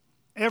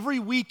every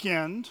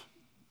weekend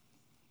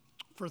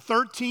for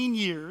 13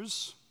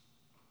 years,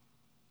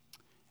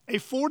 a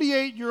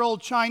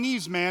 48-year-old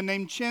Chinese man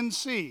named Chen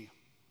Si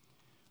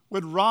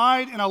would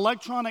ride an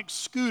electronic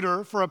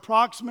scooter for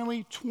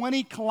approximately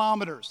 20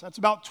 kilometers. That's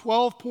about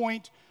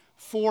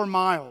 12.4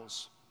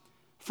 miles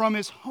from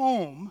his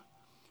home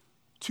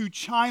to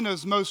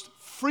China's most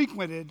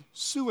frequented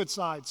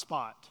suicide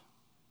spot,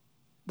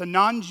 the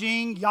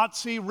Nanjing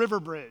Yangtze River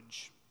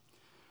Bridge.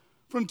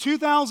 From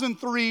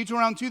 2003 to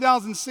around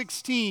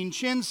 2016,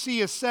 Chen Si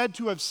is said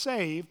to have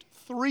saved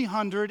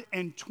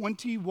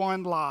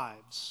 321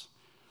 lives,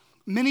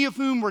 many of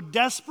whom were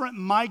desperate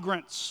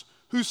migrants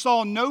who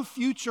saw no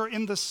future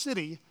in the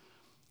city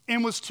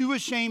and was too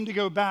ashamed to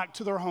go back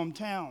to their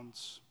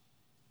hometowns.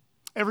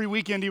 Every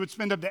weekend, he would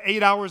spend up to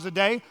 8 hours a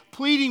day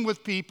pleading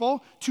with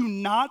people to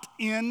not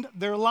end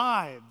their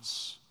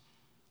lives,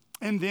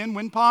 and then,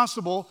 when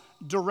possible,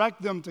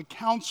 direct them to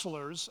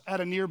counselors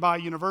at a nearby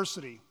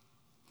university.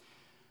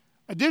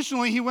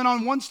 Additionally, he went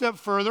on one step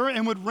further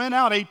and would rent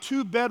out a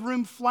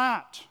 2-bedroom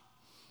flat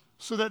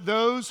so that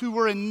those who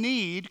were in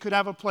need could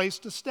have a place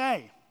to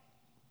stay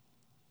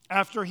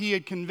after he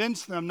had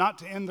convinced them not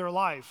to end their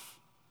life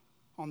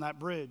on that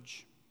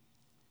bridge.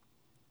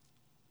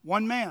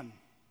 One man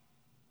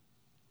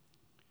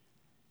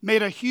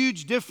made a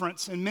huge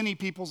difference in many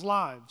people's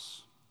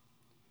lives.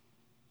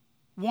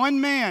 One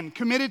man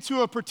committed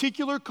to a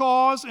particular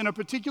cause in a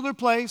particular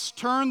place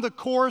turned the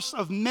course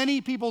of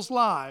many people's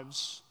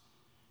lives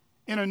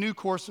in a new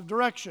course of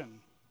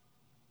direction.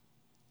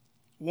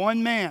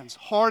 One man's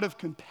heart of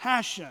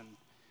compassion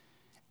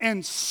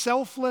and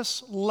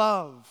selfless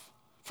love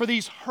for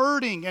these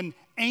hurting and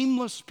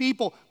aimless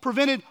people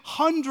prevented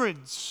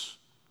hundreds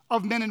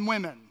of men and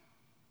women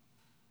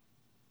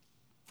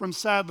from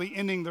sadly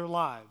ending their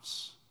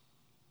lives.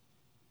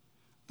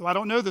 Though I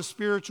don't know the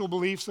spiritual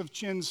beliefs of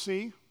Chen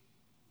Si,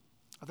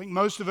 I think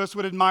most of us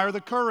would admire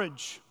the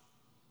courage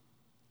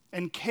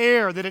and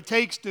care that it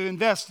takes to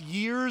invest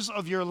years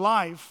of your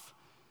life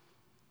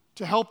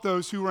to help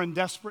those who are in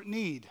desperate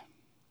need,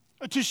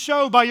 to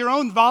show by your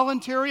own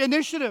voluntary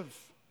initiative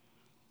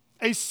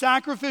a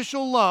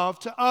sacrificial love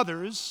to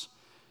others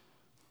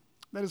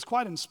that is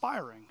quite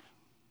inspiring.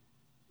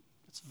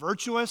 It's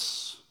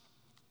virtuous.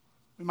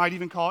 We might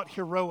even call it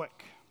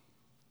heroic.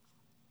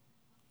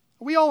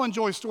 We all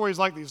enjoy stories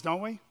like these,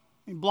 don't we? I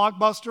mean,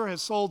 Blockbuster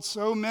has sold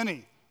so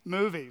many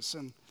movies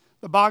and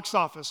the box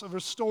office over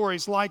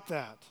stories like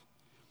that.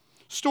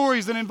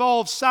 Stories that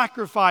involve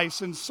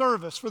sacrifice and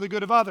service for the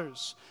good of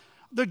others.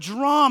 The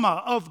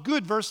drama of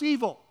good versus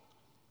evil.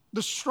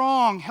 The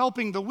strong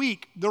helping the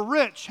weak, the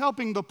rich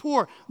helping the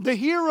poor, the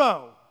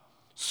hero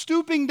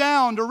stooping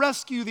down to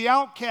rescue the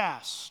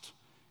outcast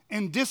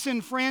and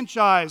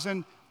disenfranchised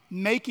and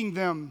making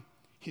them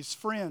his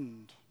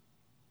friend.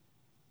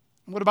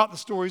 And what about the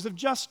stories of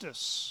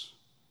justice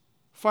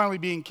finally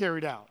being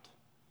carried out?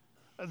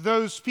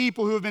 Those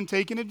people who have been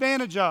taken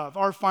advantage of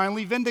are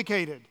finally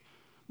vindicated.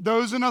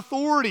 Those in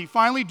authority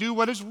finally do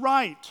what is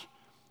right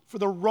for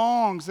the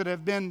wrongs that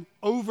have been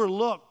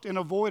overlooked and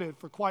avoided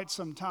for quite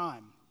some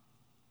time.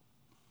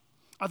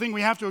 I think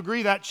we have to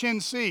agree that Chen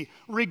Si,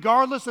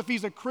 regardless if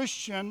he's a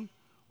Christian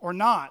or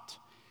not,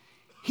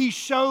 he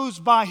shows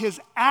by his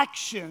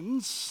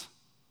actions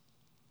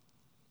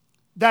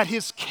that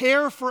his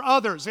care for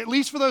others, at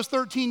least for those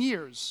 13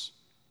 years,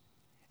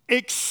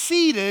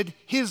 exceeded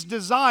his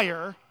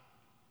desire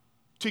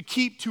to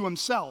keep to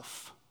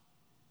himself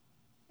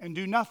and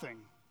do nothing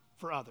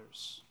for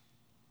others.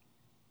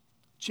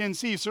 Chen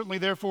Si certainly,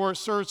 therefore,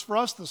 serves for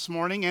us this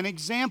morning an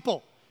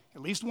example,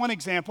 at least one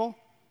example,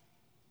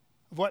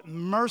 of what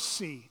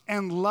mercy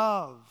and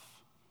love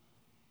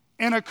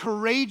and a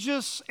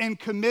courageous and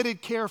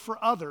committed care for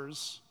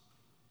others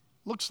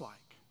looks like.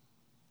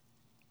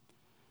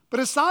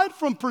 But aside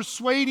from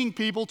persuading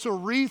people to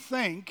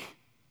rethink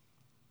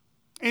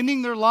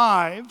ending their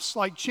lives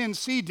like Chen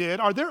Si did,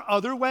 are there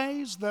other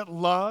ways that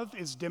love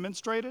is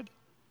demonstrated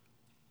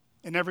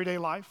in everyday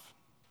life?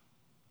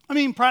 I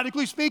mean,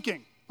 practically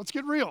speaking, let's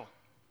get real.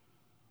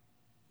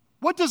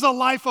 What does a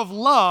life of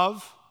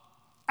love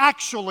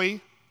actually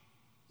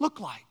look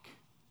like?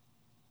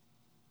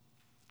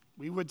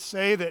 We would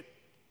say that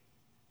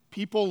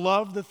people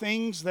love the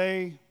things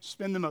they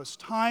spend the most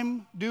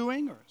time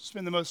doing or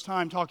spend the most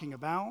time talking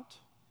about.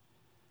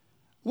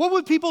 What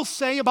would people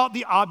say about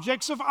the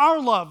objects of our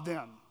love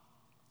then?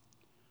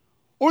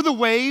 Or the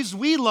ways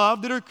we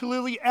love that are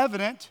clearly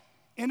evident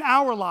in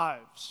our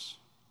lives?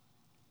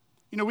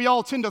 You know, we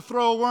all tend to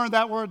throw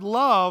that word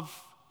love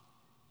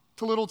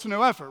to little to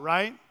no effort,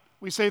 right?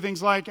 We say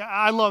things like,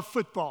 I love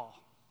football.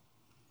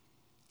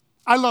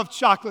 I love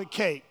chocolate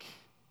cake.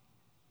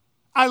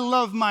 I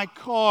love my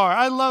car.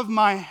 I love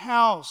my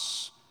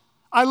house.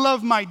 I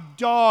love my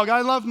dog.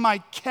 I love my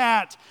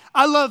cat.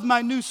 I love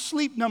my new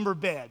sleep number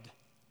bed.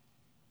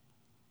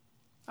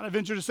 And I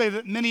venture to say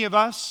that many of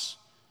us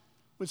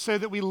would say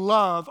that we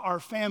love our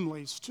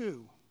families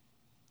too.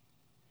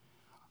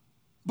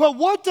 But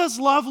what does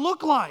love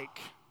look like?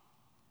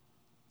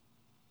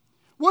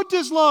 What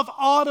does love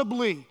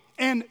audibly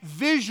and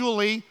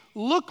visually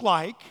look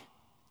like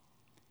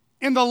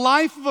in the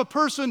life of a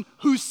person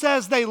who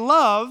says they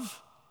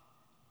love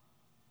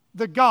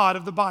the God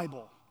of the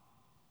Bible.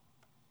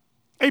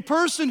 A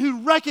person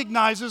who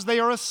recognizes they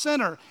are a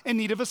sinner in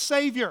need of a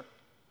Savior.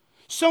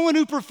 Someone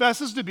who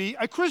professes to be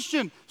a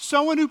Christian.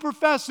 Someone who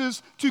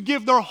professes to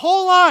give their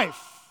whole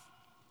life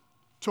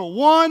to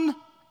one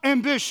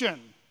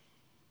ambition.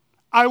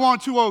 I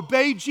want to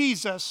obey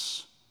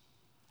Jesus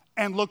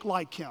and look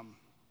like him.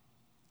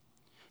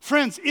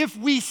 Friends, if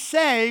we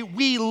say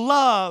we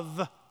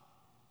love,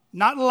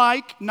 not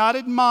like, not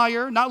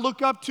admire, not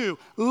look up to,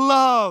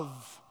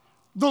 love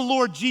the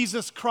Lord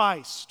Jesus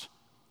Christ,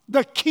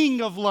 the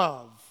King of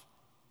love,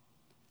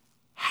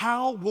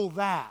 how will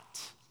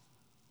that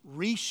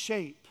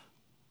reshape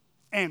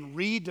and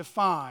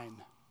redefine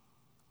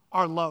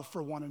our love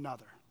for one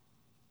another?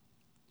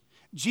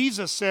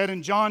 Jesus said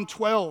in John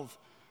 12,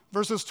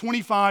 verses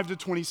 25 to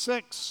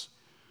 26,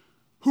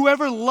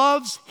 whoever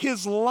loves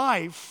his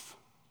life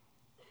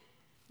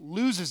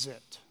loses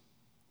it.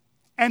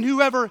 And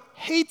whoever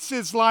hates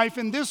his life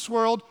in this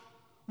world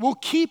will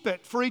keep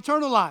it for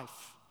eternal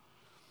life.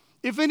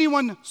 If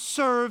anyone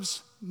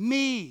serves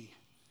me,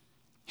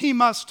 he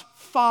must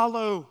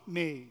follow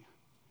me.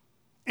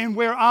 And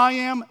where I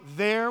am,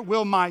 there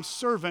will my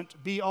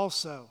servant be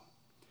also.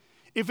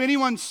 If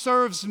anyone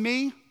serves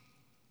me,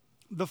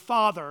 the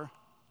Father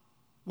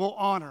will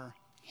honor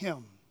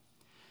him.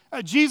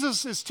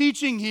 Jesus is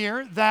teaching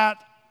here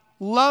that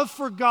love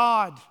for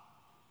God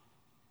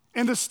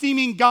and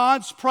esteeming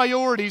God's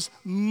priorities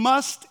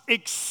must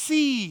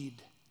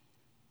exceed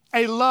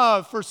a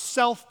love for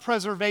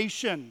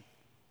self-preservation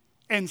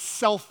and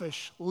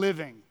selfish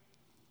living.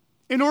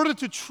 In order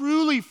to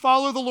truly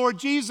follow the Lord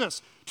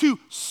Jesus, to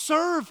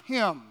serve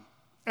him,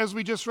 as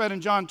we just read in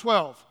John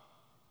 12,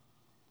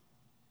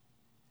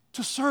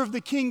 to serve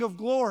the King of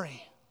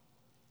glory,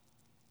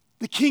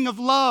 the King of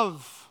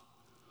love,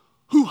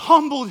 who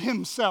humbled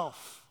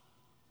himself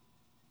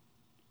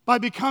by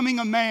becoming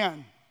a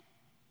man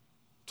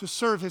to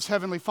serve his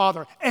heavenly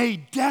Father. A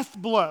death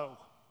blow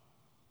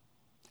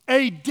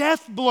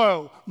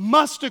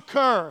must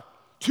occur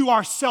to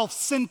our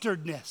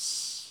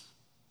self-centeredness.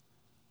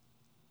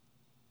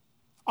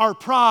 Our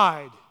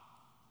pride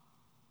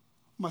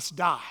must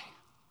die.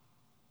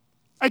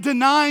 A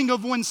denying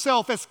of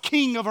oneself as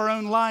king of our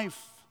own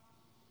life.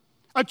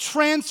 A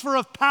transfer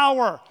of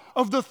power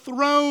of the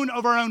throne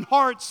of our own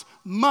hearts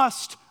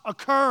must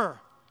occur.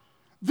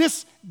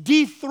 This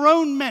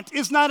dethronement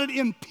is not an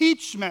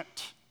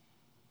impeachment.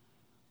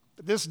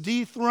 This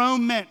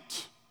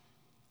dethronement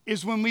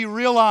is when we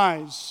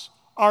realize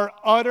our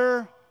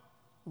utter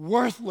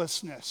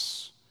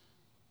worthlessness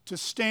to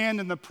stand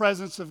in the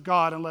presence of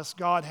God unless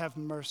God have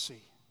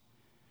mercy.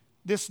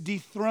 This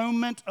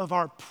dethronement of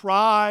our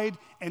pride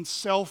and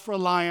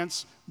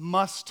self-reliance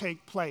must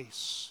take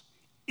place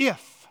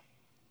if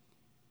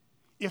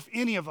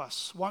any of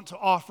us want to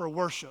offer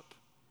worship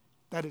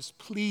that is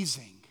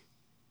pleasing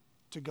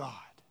to God.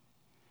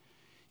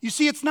 You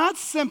see, it's not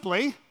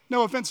simply,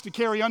 no offense to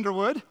Carrie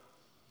Underwood,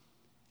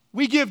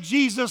 we give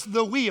Jesus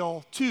the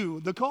wheel to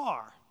the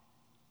car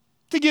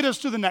to get us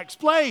to the next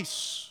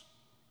place.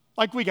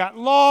 Like we got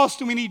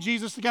lost and we need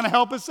Jesus to kind of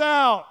help us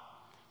out.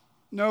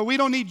 No, we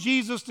don't need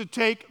Jesus to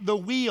take the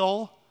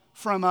wheel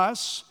from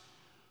us.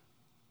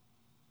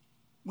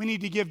 We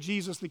need to give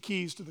Jesus the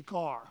keys to the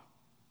car.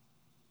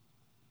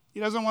 He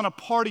doesn't want a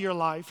part of your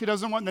life. He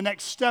doesn't want the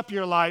next step of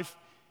your life.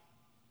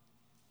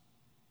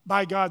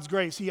 By God's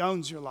grace, he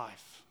owns your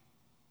life.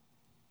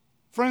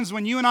 Friends,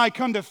 when you and I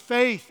come to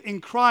faith in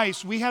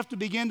Christ, we have to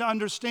begin to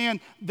understand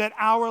that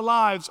our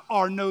lives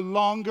are no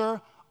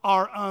longer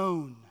our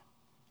own.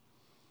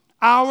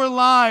 Our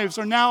lives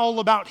are now all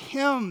about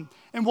him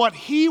and what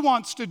he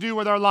wants to do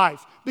with our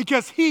life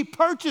because he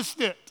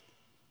purchased it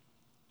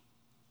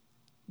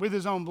with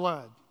his own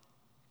blood.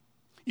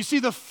 You see,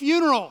 the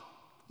funeral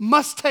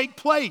must take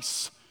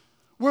place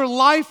where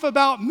life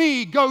about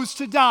me goes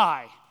to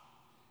die,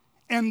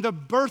 and the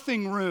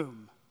birthing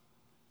room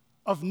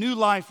of new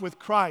life with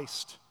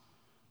Christ.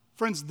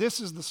 Friends, this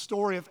is the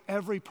story of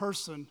every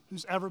person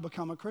who's ever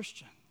become a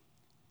Christian.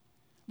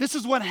 This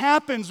is what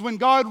happens when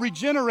God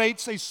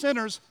regenerates a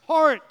sinner's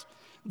heart.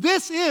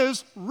 This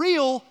is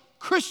real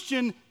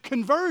Christian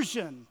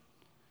conversion.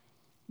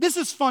 This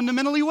is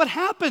fundamentally what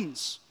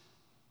happens.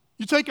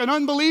 You take an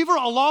unbeliever,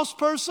 a lost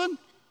person,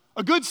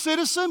 a good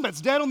citizen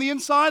that's dead on the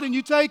inside, and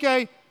you take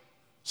a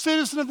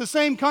citizen of the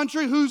same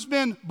country who's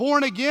been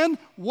born again.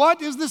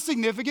 What is the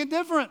significant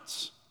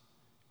difference?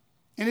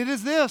 And it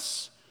is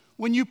this: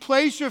 when you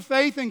place your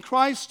faith in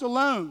Christ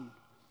alone,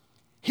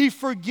 he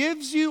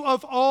forgives you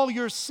of all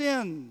your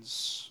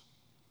sins,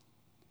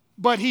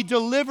 but he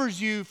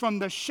delivers you from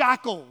the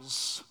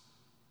shackles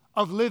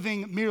of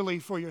living merely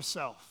for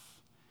yourself.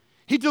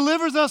 He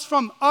delivers us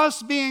from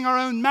us being our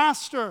own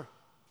master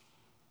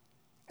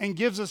and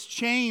gives us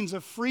chains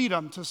of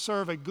freedom to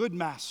serve a good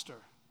master,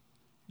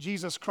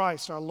 Jesus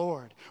Christ our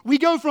Lord. We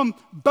go from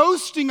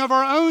boasting of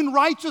our own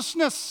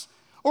righteousness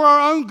or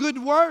our own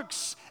good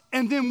works,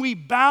 and then we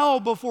bow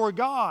before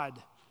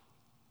God,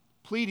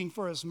 pleading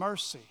for his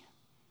mercy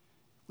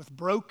with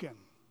broken,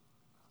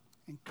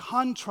 and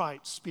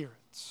contrite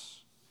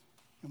spirits,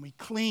 and we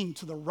cling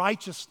to the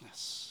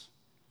righteousness,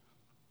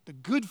 the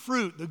good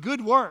fruit, the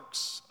good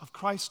works of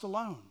Christ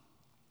alone.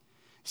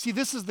 See,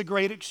 this is the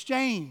great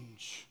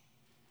exchange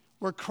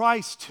where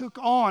Christ took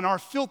on our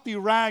filthy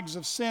rags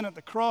of sin at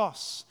the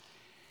cross.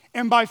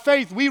 And by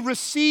faith, we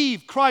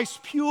receive Christ's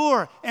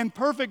pure and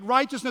perfect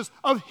righteousness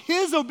of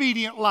His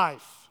obedient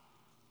life.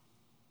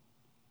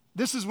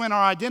 This is when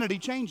our identity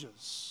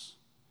changes.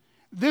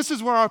 This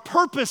is where our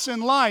purpose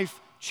in life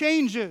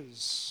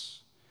changes.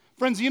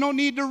 Friends, you don't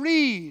need to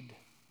read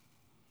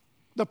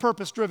The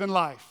Purpose-Driven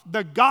Life.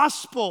 The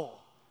gospel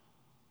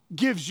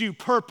gives you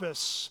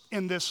purpose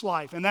in this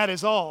life, and that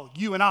is all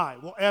you and I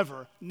will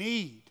ever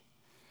need.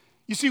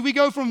 You see, we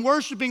go from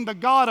worshiping the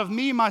God of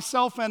me,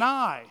 myself, and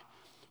I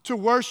to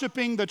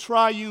worshiping the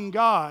triune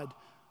God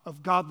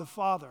of God the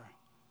Father,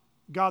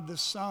 God the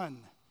Son,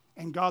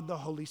 and God the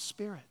Holy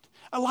Spirit.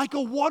 Like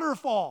a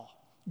waterfall,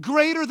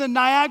 greater than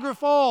Niagara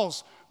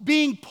Falls,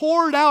 being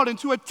poured out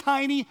into a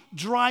tiny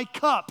dry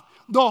cup.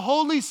 The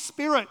Holy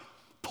Spirit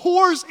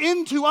pours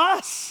into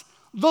us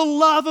the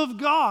love of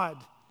God.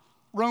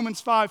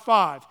 Romans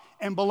 5:5.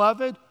 And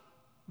beloved,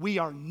 we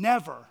are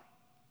never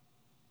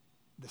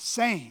the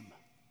same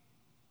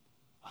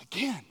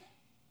again.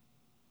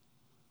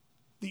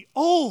 The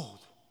old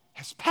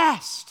has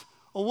passed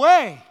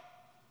away.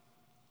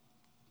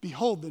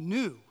 Behold, the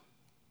new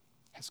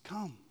has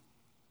come.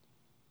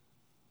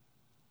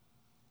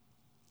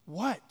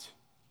 What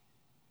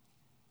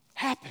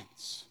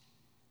happens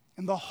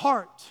in the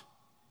heart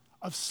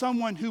of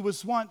someone who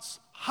was once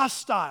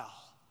hostile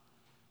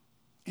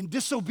and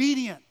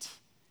disobedient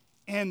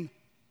and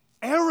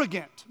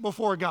arrogant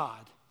before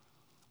God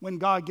when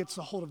God gets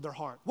a hold of their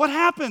heart? What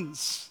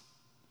happens?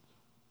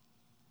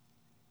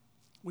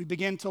 We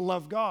begin to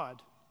love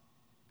God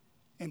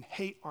and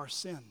hate our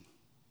sin.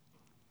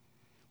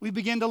 We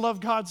begin to love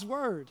God's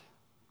word,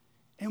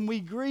 and we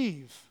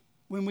grieve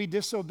when we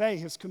disobey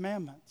His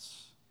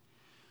commandments.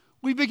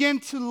 We begin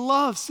to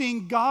love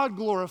seeing God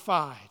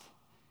glorified,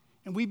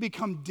 and we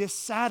become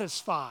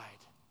dissatisfied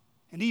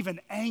and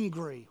even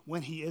angry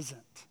when He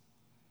isn't.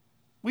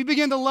 We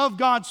begin to love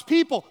God's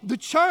people, the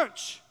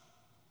church,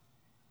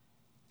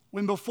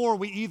 when before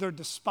we either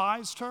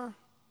despised her,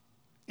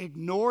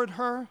 ignored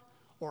her,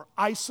 or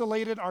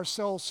isolated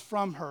ourselves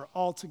from her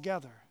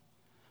altogether.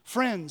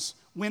 Friends,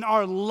 when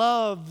our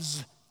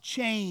loves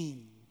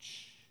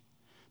change,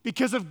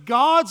 because of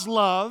God's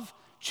love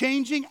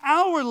changing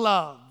our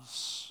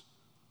loves.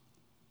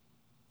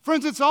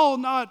 Friends, it's all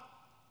not,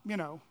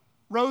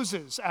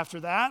 roses after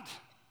that.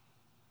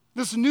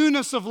 This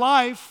newness of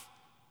life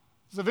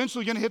is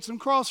eventually going to hit some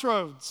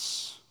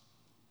crossroads.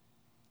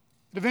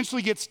 It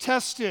eventually gets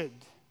tested.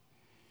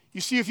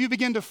 You see, if you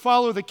begin to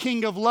follow the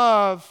King of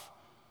love,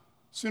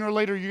 sooner or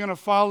later you're going to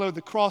follow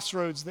the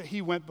crossroads that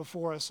He went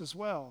before us as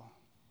well.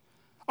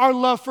 Our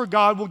love for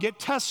God will get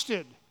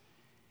tested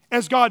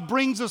as God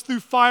brings us through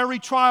fiery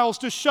trials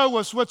to show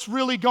us what's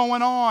really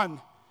going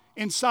on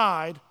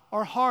inside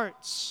our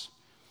hearts.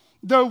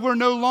 Though we're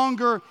no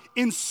longer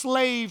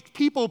enslaved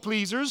people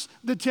pleasers,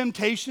 the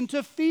temptation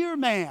to fear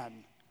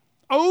man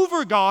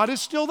over God is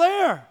still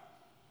there.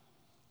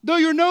 Though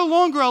you're no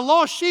longer a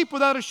lost sheep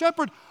without a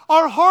shepherd,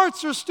 our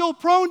hearts are still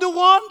prone to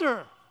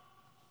wander.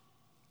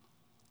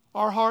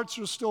 Our hearts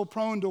are still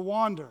prone to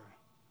wander,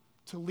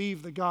 to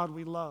leave the God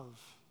we love.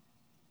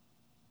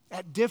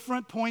 At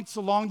different points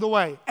along the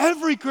way,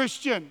 every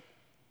Christian,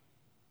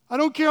 I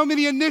don't care how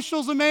many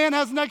initials a man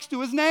has next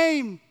to his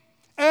name,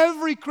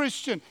 every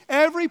Christian,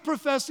 every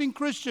professing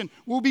Christian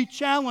will be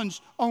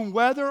challenged on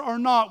whether or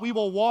not we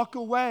will walk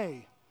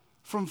away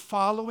from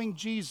following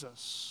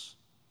Jesus,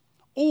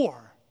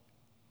 or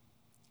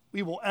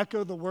we will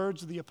echo the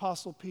words of the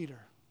Apostle Peter.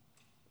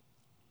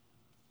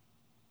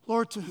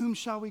 Lord, to whom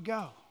shall we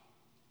go?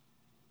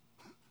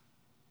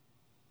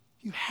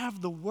 You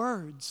have the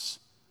words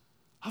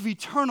of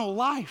eternal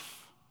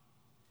life.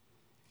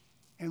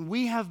 And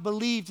we have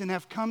believed and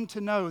have come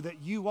to know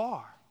that you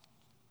are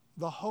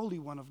the Holy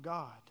One of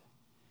God.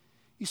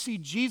 You see,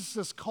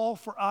 Jesus' call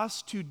for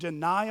us to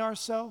deny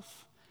ourselves,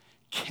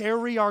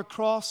 carry our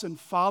cross, and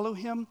follow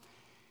Him,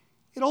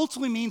 it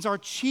ultimately means our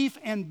chief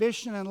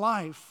ambition in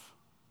life,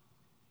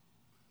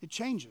 it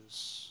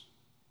changes.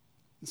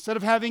 Instead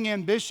of having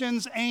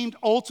ambitions aimed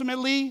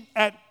ultimately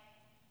at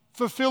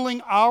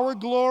fulfilling our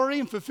glory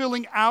and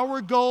fulfilling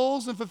our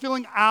goals and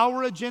fulfilling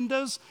our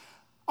agendas,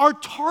 our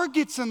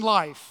targets in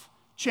life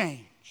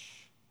change.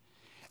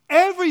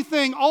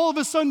 Everything all of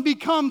a sudden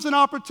becomes an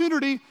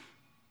opportunity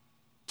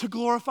to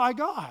glorify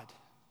God.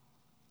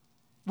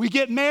 We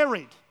get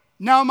married.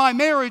 Now my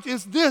marriage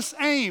is this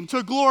aim,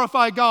 to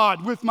glorify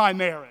God with my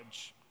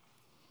marriage.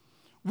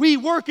 We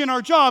work in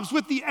our jobs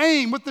with the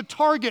aim, with the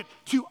target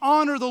to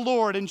honor the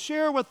Lord and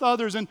share with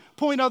others and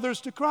point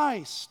others to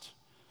Christ.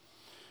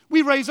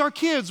 We raise our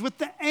kids with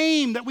the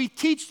aim that we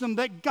teach them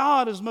that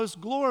God is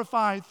most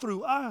glorified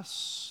through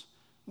us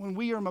when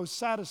we are most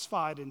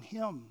satisfied in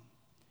Him.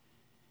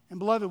 And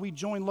beloved, we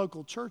join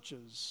local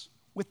churches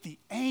with the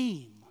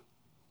aim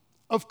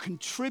of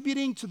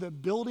contributing to the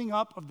building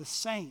up of the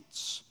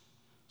saints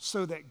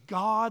so that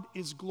God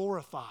is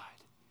glorified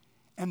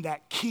and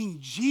that King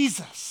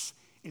Jesus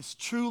is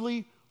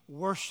truly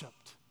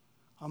worshiped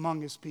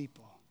among his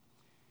people.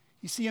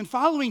 You see, in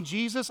following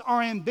Jesus,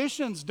 our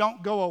ambitions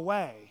don't go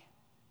away,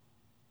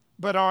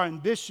 but our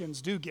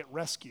ambitions do get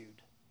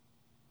rescued.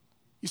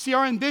 You see,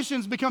 our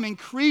ambitions become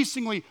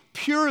increasingly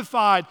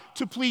purified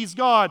to please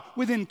God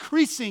with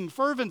increasing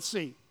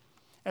fervency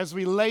as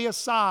we lay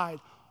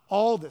aside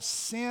all the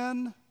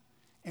sin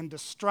and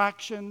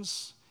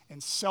distractions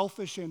and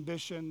selfish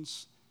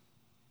ambitions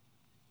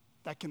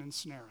that can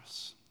ensnare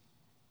us.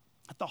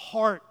 At the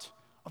heart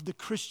of the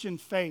Christian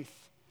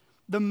faith,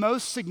 the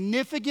most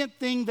significant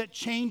thing that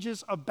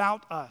changes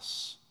about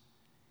us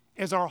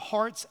is our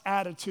heart's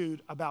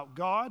attitude about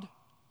God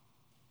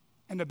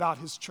and about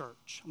his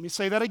church. Let me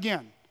say that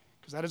again,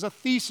 because that is a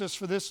thesis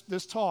for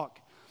this talk.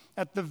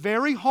 At the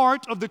very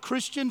heart of the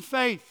Christian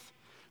faith,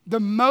 the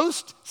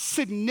most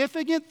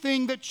significant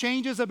thing that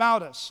changes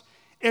about us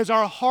is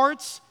our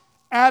heart's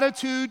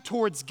attitude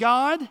towards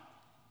God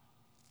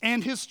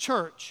and his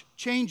church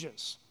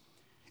changes.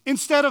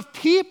 Instead of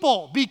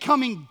people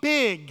becoming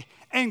big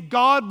and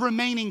God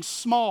remaining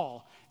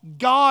small,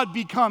 God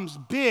becomes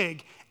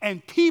big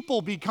and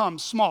people become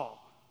small.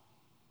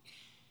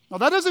 Now,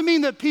 that doesn't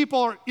mean that people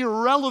are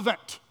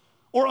irrelevant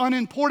or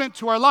unimportant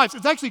to our lives.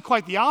 It's actually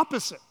quite the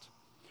opposite.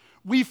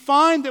 We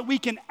find that we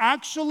can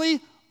actually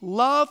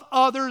love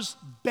others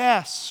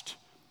best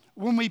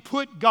when we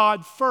put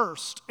God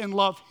first and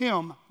love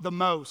him the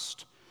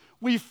most.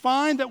 We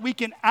find that we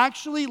can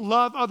actually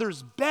love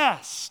others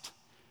best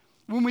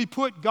when we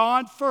put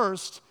God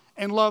first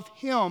and love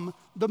him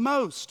the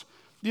most.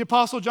 The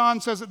Apostle John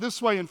says it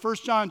this way in 1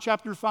 John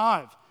chapter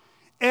 5.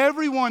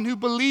 Everyone who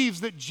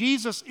believes that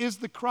Jesus is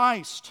the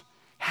Christ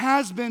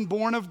has been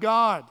born of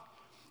God.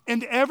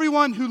 And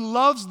everyone who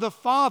loves the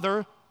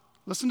Father,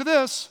 listen to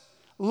this,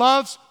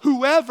 loves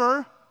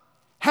whoever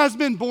has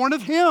been born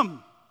of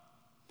him.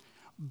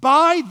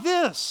 By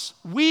this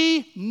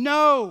we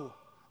know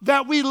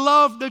that we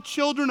love the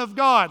children of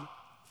God.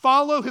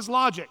 Follow his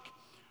logic.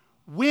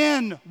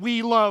 When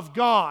we love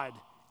God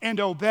and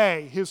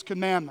obey his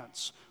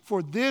commandments.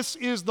 For this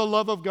is the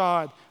love of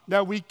God,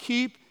 that we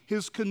keep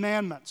his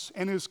commandments,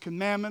 and his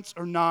commandments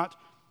are not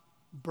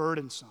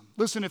burdensome.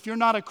 Listen, if you're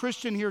not a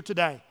Christian here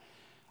today,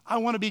 I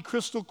want to be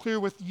crystal clear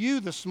with you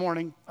this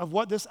morning of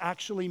what this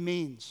actually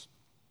means.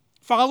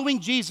 Following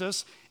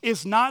Jesus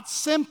is not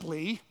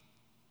simply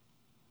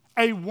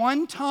a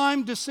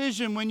one-time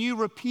decision when you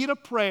repeat a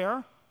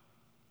prayer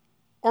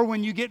or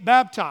when you get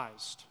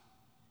baptized.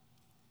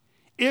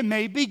 It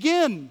may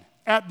begin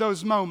at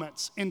those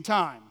moments in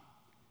time.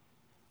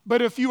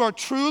 But if you are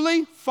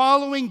truly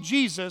following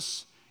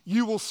Jesus,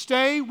 you will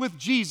stay with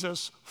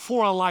Jesus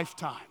for a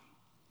lifetime.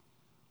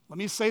 Let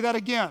me say that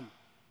again.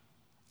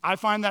 I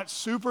find that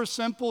super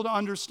simple to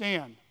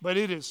understand, but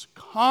it is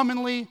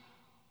commonly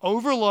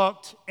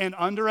overlooked and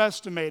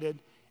underestimated,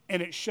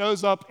 and it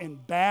shows up in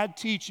bad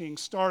teaching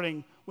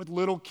starting with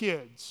little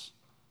kids.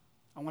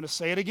 I want to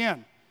say it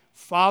again.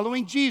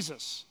 Following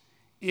Jesus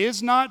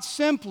is not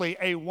simply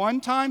a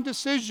one-time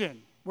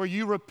decision where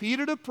you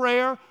repeated a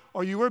prayer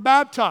or you were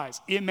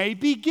baptized. It may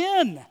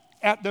begin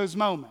at those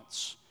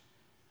moments.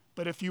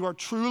 But if you are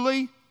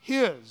truly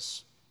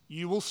his,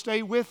 you will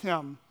stay with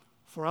him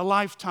for a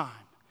lifetime.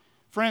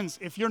 Friends,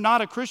 if you're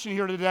not a Christian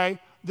here today,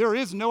 there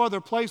is no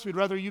other place we'd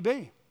rather you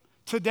be.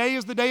 Today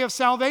is the day of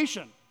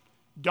salvation.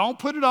 Don't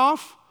put it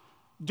off.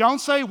 Don't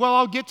say, well,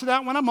 I'll get to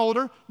that when I'm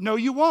older. No,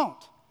 you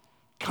won't.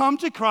 Come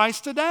to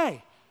Christ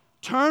today.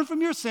 Turn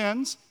from your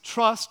sins,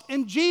 trust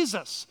in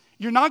Jesus.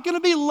 You're not going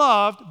to be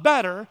loved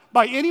better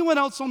by anyone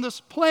else on this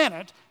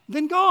planet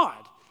than God.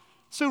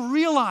 So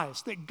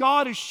realize that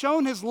God has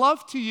shown his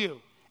love to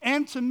you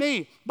and to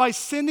me by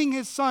sending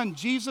his son,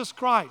 Jesus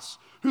Christ,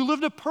 who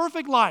lived a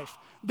perfect life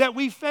that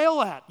we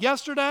fail at.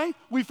 Yesterday,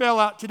 we fail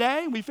at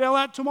today, we fail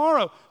at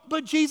tomorrow.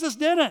 But Jesus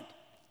didn't.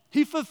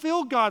 He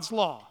fulfilled God's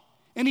law,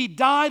 and he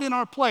died in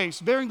our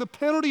place, bearing the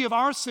penalty of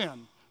our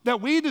sin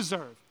that we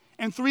deserve.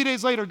 And 3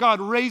 days later, God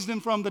raised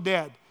him from the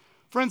dead.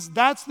 Friends,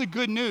 that's the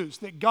good news,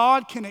 that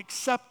God can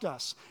accept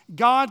us.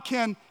 God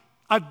can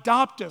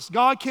adopt us.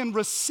 God can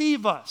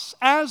receive us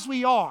as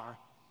we are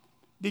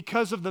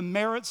because of the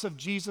merits of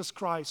Jesus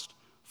Christ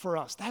for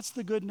us. That's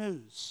the good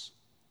news.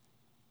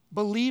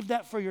 Believe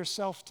that for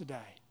yourself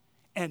today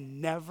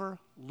and never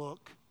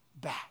look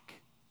back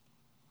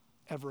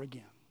ever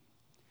again.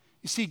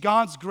 You see,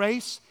 God's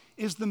grace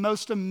is the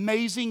most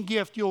amazing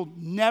gift you'll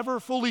never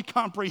fully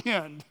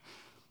comprehend,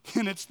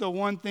 and it's the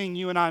one thing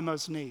you and I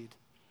most need.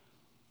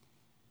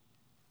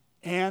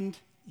 And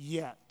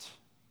yet,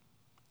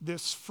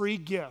 this free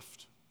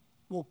gift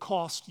will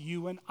cost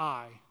you and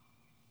I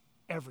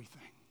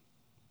everything.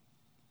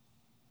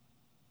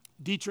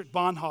 Dietrich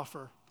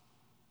Bonhoeffer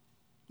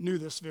knew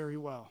this very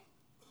well.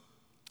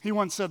 He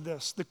once said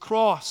this: the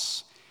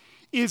cross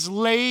is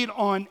laid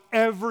on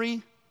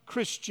every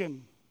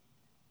Christian.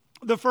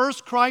 The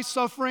first Christ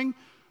suffering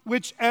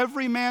which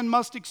every man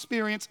must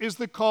experience is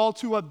the call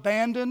to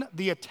abandon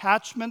the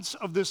attachments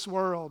of this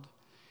world.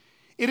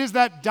 It is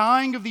that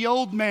dying of the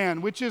old man,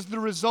 which is the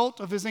result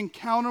of his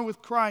encounter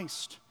with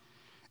Christ.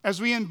 As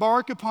we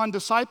embark upon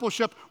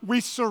discipleship, we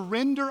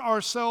surrender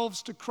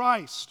ourselves to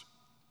Christ.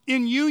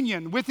 In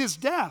union with his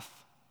death,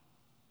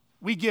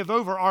 we give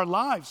over our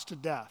lives to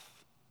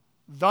death.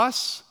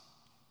 Thus,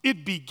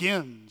 it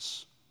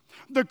begins.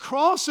 The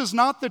cross is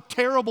not the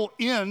terrible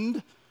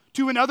end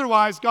to an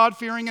otherwise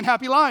God-fearing and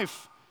happy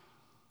life,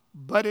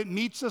 but it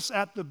meets us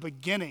at the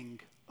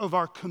beginning of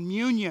our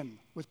communion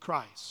with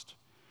Christ.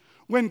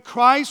 When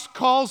Christ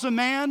calls a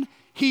man,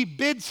 he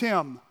bids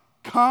him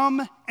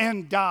come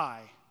and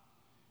die.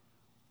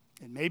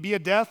 It may be a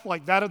death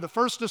like that of the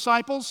first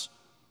disciples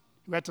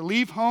who had to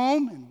leave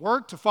home and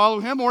work to follow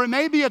him, or it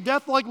may be a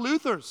death like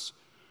Luther's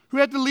who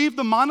had to leave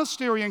the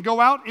monastery and go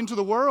out into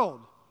the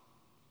world.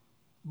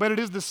 But it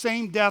is the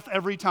same death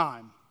every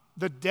time.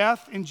 The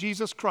death in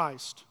Jesus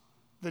Christ,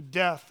 the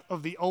death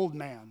of the old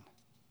man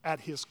at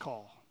his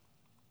call.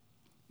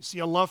 You see,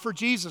 a love for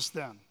Jesus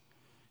then,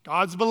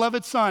 God's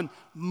beloved Son,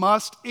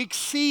 must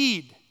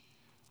exceed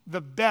the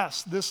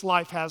best this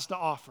life has to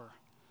offer.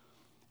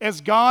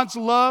 As God's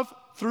love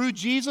through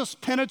Jesus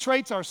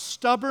penetrates our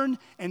stubborn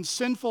and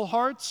sinful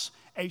hearts,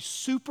 a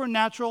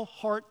supernatural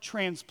heart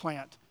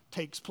transplant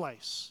takes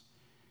place.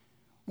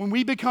 When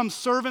we become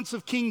servants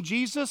of King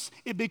Jesus,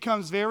 it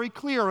becomes very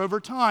clear over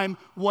time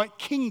what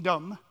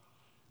kingdom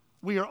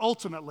we are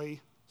ultimately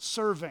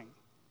serving,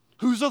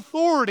 whose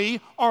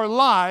authority our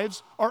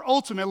lives are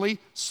ultimately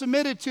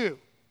submitted to.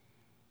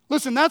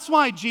 Listen, that's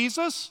why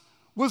Jesus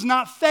was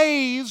not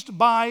fazed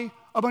by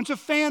a bunch of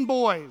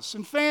fanboys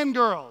and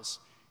fangirls.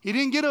 He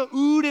didn't get a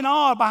oohed and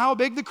awed by how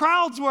big the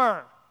crowds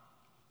were.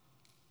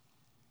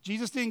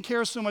 Jesus didn't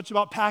care so much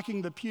about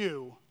packing the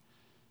pew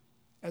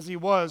as he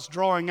was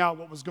drawing out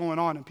what was going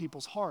on in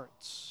people's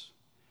hearts.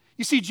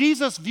 You see,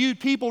 Jesus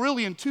viewed people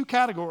really in two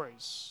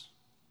categories: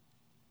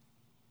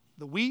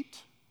 the wheat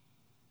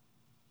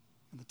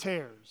and the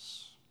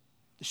tares,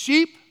 the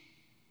sheep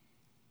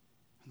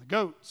and the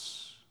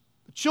goats,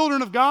 the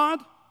children of God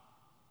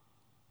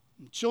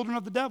and the children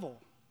of the devil,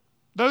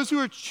 those who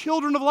are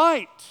children of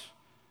light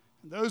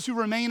and those who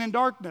remain in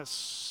darkness,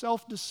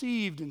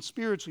 self-deceived and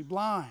spiritually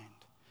blind.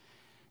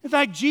 In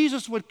fact,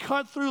 Jesus would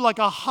cut through like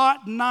a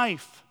hot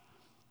knife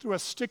through a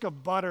stick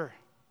of butter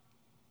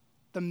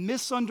the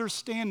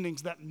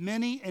misunderstandings that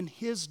many in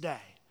his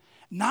day,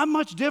 not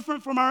much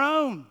different from our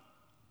own,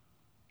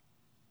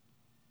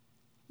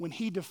 when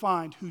he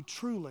defined who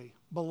truly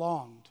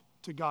belonged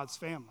to God's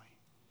family.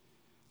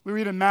 We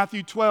read in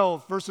Matthew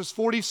 12, verses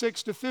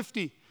 46 to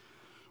 50,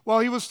 while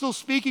he was still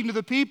speaking to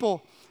the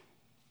people,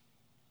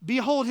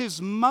 behold,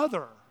 his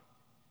mother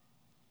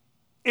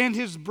and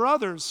his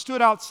brothers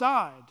stood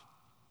outside,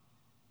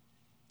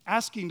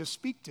 asking to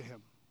speak to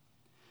him.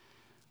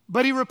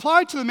 But he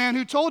replied to the man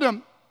who told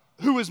him,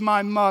 "Who is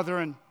my mother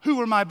and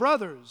who are my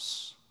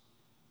brothers?"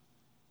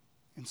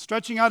 And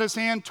stretching out his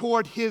hand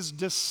toward his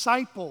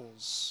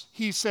disciples,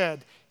 he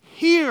said,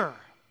 "Here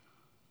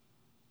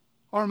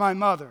are my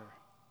mother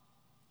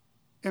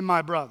and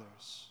my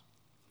brothers.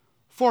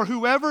 For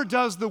whoever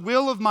does the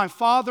will of my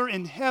Father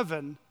in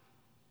heaven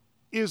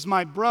is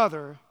my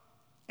brother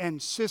and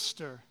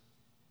sister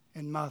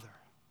and mother."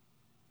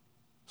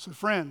 So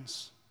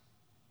friends,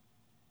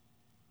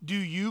 do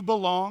you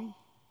belong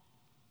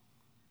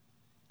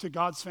to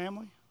God's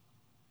family?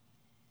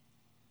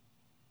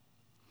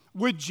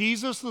 Would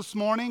Jesus this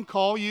morning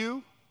call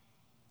you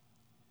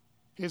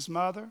his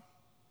mother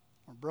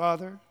or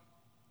brother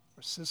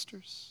or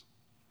sisters?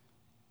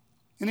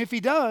 And if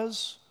he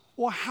does,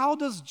 well, how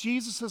does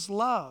Jesus'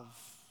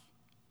 love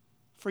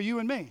for you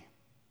and me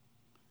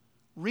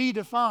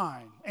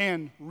redefine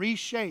and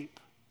reshape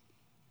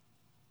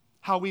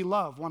how we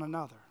love one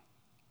another?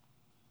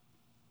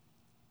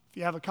 If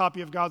you have a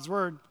copy of God's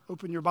Word,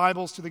 open your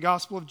Bibles to the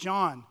Gospel of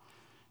John.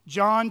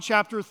 John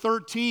chapter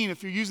 13.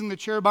 If you're using the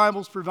chair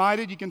Bibles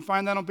provided, you can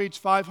find that on page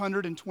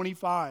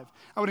 525.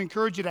 I would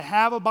encourage you to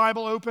have a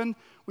Bible open.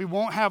 We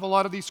won't have a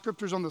lot of these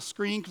scriptures on the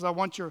screen because I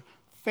want your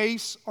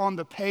face on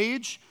the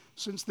page,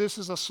 since this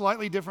is a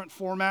slightly different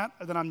format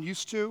than I'm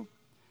used to.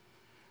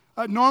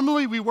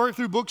 Normally, we work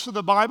through books of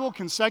the Bible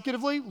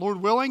consecutively. Lord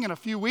willing, in a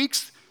few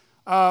weeks,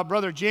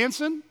 Brother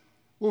Jansen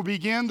will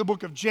begin the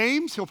book of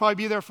James. He'll probably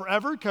be there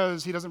forever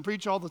because he doesn't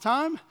preach all the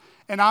time.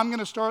 And I'm going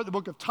to start the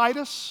book of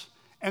Titus,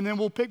 and then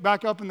we'll pick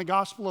back up in the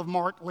Gospel of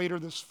Mark later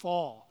this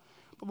fall.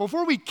 But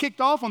before we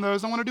kicked off on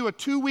those, I want to do a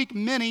 2-week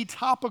mini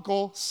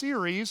topical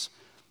series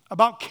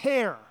about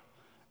care.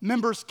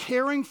 Members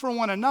caring for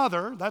one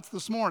another, that's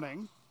this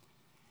morning,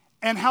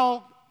 and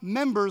how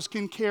members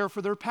can care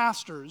for their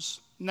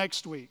pastors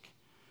next week.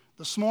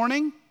 This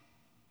morning,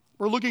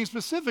 we're looking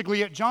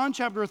specifically at John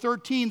chapter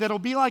 13. That'll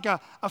be like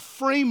a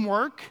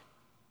framework,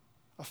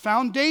 a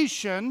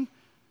foundation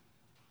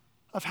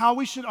of how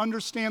we should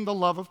understand the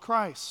love of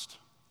Christ.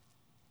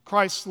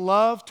 Christ's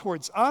love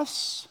towards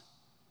us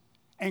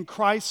and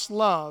Christ's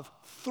love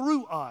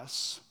through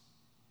us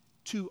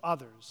to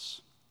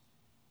others.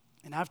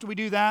 And after we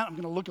do that, I'm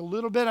going to look a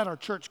little bit at our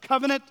church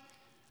covenant,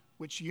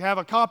 which you have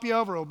a copy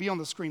of or it'll be on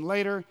the screen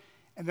later.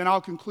 and then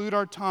I'll conclude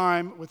our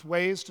time with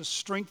ways to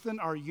strengthen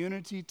our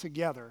unity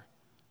together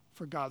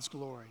for God's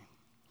glory.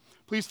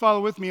 Please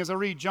follow with me as I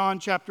read John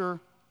chapter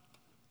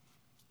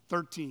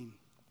 13.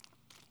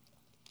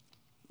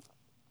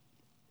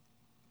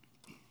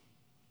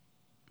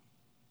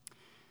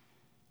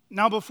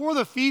 Now, before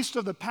the feast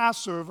of the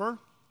Passover,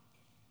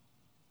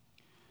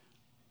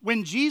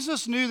 when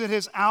Jesus knew that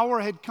his hour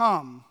had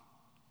come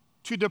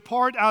to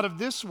depart out of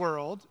this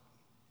world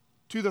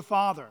to the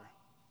Father,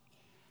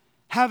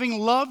 having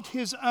loved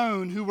his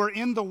own who were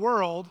in the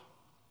world,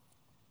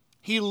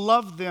 he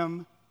loved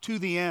them to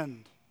the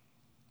end.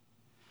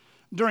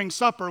 During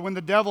supper, when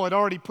the devil had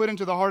already put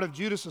into the heart of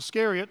Judas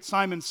Iscariot,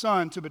 Simon's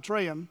son, to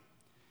betray him,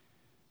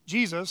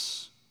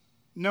 Jesus,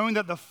 knowing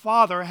that the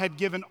Father had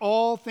given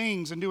all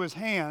things into his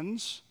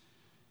hands,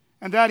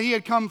 and that he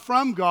had come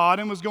from God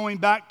and was going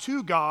back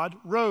to God,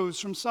 rose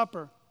from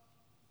supper.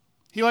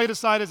 He laid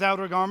aside his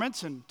outer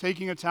garments and,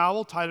 taking a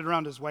towel, tied it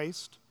around his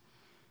waist.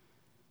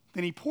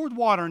 Then he poured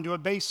water into a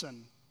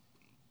basin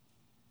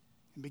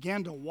and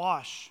began to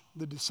wash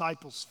the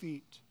disciples'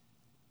 feet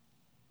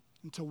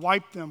and to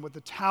wipe them with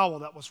the towel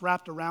that was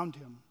wrapped around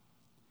him.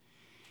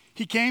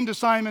 He came to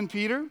Simon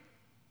Peter,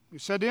 who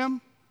said to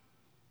him,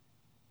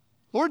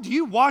 "Lord, do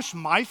you wash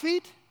my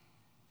feet?"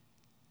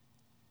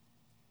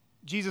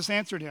 Jesus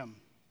answered him,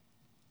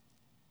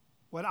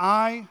 "What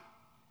I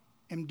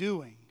am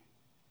doing,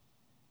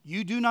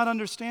 you do not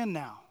understand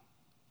now,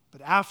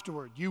 but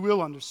afterward you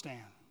will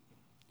understand."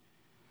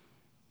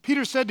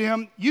 Peter said to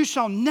him, "You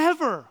shall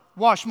never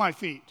wash my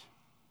feet."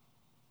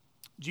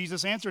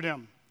 Jesus answered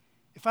him,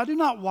 "If I do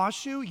not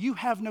wash you, you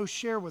have no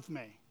share with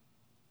me."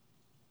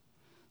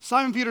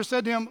 Simon Peter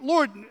said to him,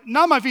 "Lord,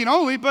 not my feet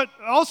only, but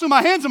also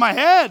my hands and my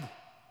head."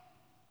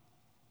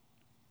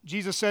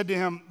 Jesus said to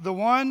him, "The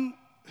one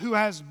who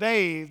has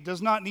bathed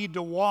does not need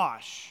to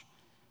wash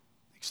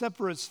except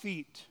for his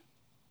feet,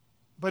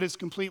 but is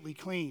completely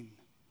clean.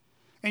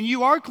 And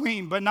you are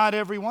clean, but not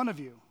every one of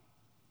you."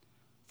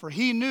 For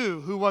he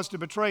knew who was to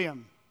betray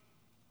him.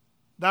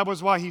 That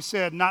was why he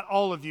said, "Not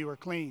all of you are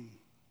clean."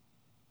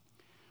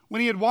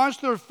 When he had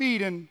washed their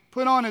feet and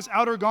put on his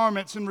outer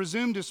garments and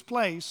resumed his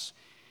place,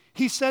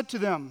 he said to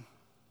them,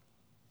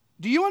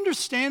 "Do you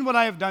understand what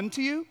I have done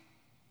to you?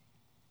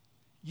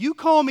 You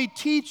call me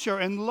teacher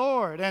and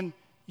Lord, and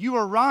you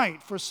are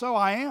right, for so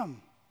I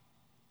am.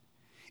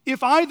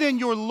 If I then,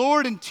 your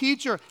Lord and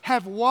teacher,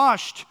 have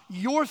washed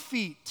your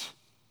feet,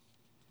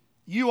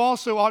 you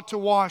also ought to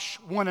wash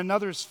one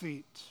another's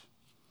feet.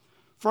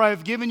 For I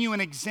have given you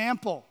an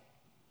example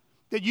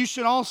that you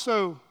should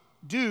also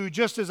do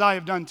just as I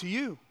have done to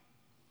you.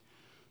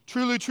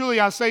 Truly, truly,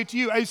 I say to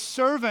you, a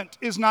servant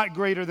is not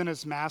greater than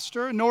his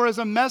master, nor is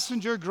a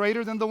messenger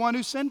greater than the one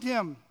who sent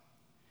him.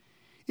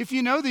 If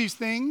you know these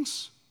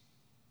things,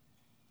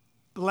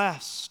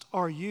 blessed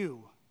are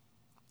you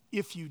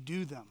if you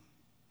do them.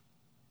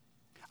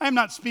 I am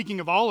not speaking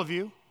of all of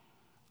you.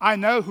 I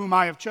know whom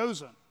I have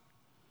chosen.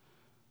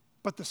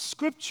 But the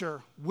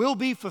scripture will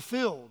be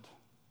fulfilled.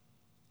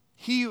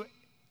 He who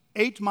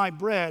ate my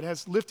bread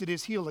has lifted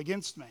his heel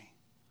against me.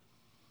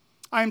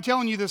 I am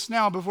telling you this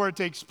now before it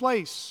takes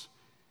place,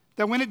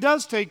 that when it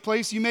does take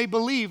place, you may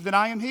believe that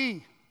I am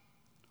he.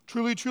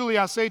 Truly, truly,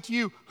 I say to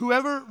you,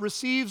 whoever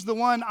receives the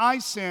one I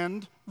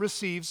send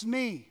receives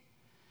me.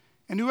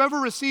 And whoever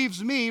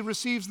receives me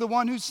receives the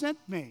one who sent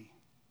me."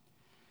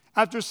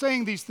 After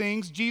saying these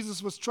things,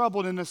 Jesus was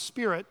troubled in his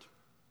spirit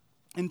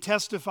and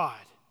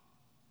testified,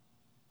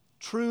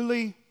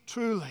 "Truly,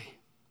 truly,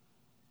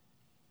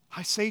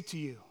 I say to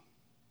you,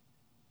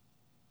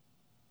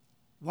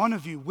 one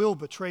of you will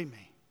betray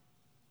me."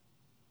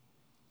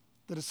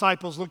 The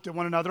disciples looked at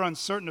one another,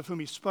 uncertain of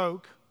whom he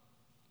spoke.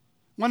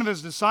 One of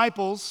his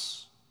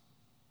disciples,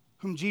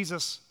 whom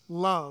Jesus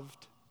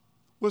loved,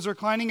 was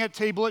reclining at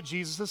table at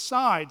Jesus'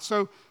 side.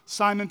 So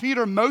Simon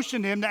Peter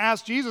motioned him to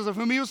ask Jesus of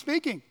whom he was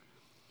speaking.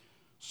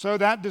 So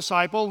that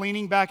disciple,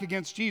 leaning back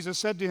against Jesus,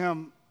 said to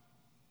him,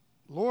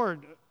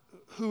 "Lord,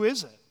 who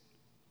is it?"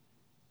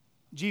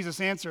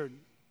 Jesus answered,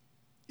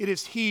 "It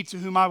is he to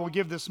whom I will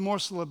give this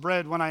morsel of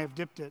bread when I have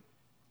dipped it."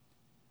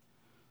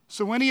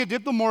 So when he had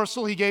dipped the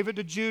morsel, he gave it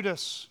to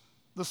Judas,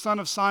 the son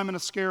of Simon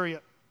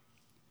Iscariot.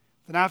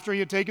 Then after he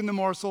had taken the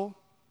morsel,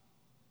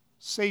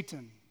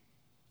 Satan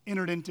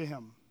entered into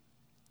him.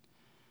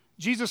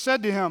 Jesus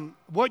said to him,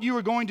 "What you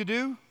are going to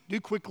do,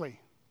 do quickly."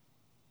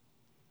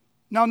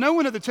 Now no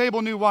one at the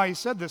table knew why he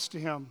said this to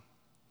him.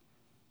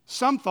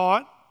 Some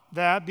thought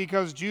that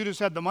because Judas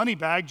had the money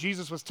bag,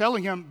 Jesus was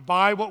telling him,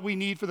 "Buy what we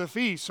need for the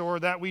feast," or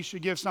that we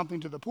should give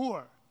something to the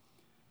poor.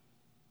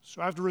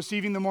 So after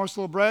receiving the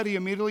morsel of bread, he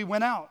immediately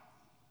went out.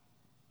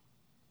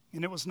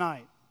 And it was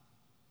night.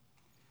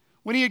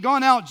 When he had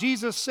gone out,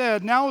 Jesus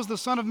said, "Now is the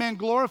Son of Man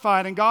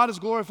glorified, and God is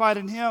glorified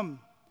in him.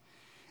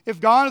 If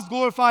God is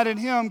glorified in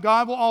him,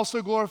 God will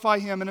also glorify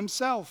him in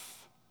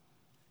himself,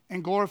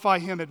 and glorify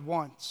him at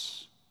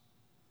once.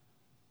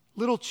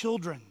 Little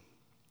children,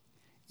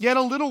 yet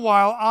a little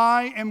while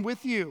I am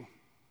with you.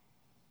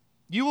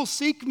 You will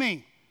seek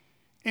me,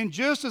 and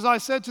just as I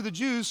said to the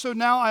Jews, so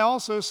now I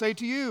also say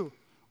to you,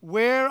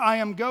 where I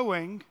am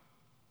going,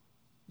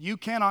 you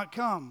cannot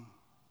come.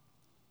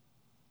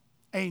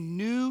 A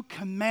new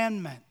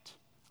commandment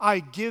I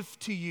give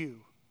to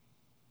you,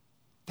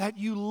 that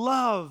you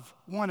love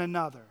one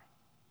another.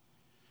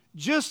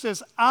 Just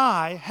as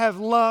I have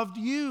loved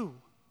you,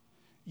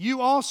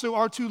 you also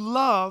are to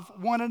love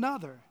one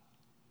another.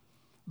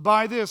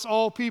 By this,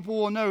 all people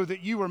will know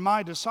that you are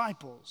my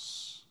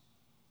disciples,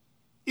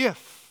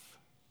 if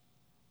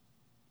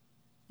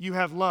you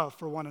have love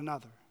for one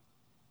another.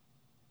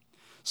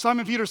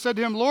 Simon Peter said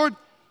to him, Lord,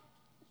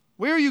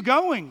 where are you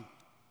going?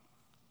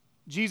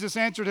 Jesus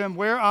answered him,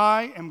 where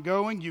I am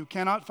going, you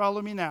cannot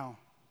follow me now,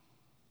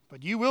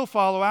 but you will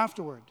follow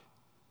afterward.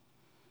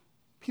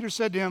 Peter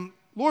said to him,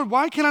 Lord,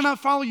 why can I not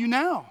follow you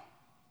now?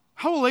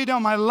 I will lay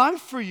down my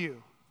life for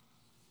you.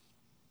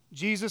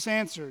 Jesus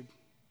answered,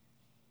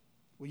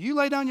 will you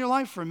lay down your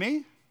life for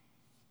me?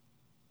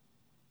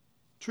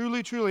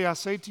 Truly, truly, I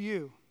say to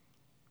you,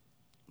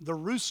 the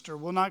rooster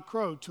will not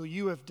crow till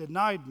you have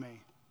denied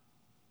me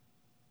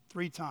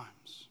 3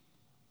 times.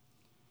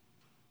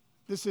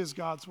 This is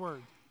God's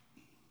word.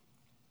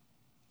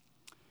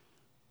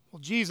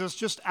 Well, Jesus,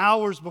 just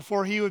hours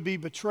before he would be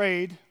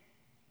betrayed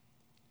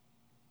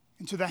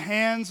into the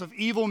hands of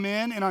evil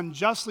men and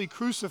unjustly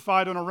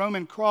crucified on a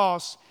Roman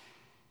cross,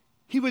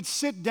 he would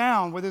sit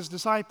down with his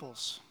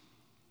disciples.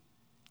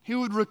 He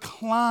would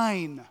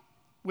recline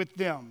with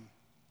them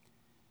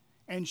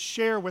and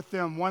share with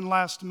them one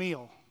last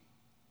meal.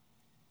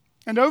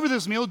 And over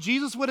this meal,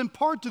 Jesus would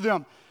impart to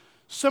them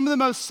some of the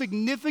most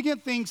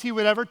significant things he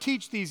would ever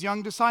teach these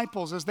young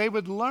disciples as they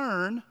would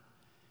learn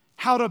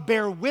how to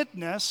bear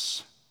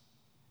witness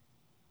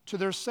to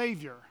their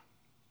Savior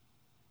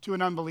to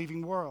an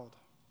unbelieving world.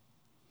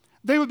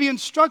 They would be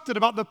instructed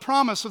about the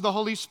promise of the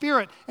Holy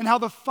Spirit and how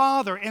the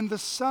Father and the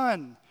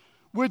Son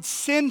would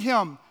send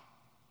him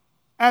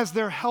as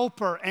their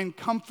helper and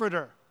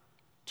comforter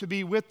to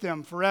be with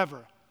them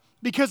forever.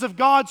 Because of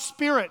God's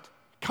Spirit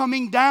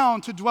coming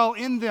down to dwell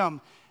in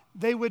them,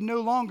 they would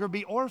no longer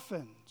be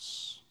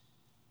orphans.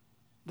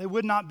 They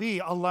would not be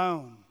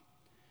alone.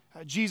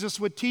 Jesus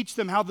would teach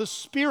them how the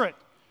Spirit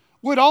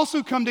would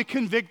also come to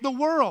convict the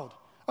world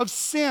of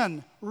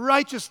sin,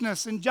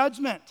 righteousness, and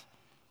judgment.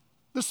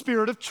 The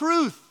Spirit of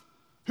truth,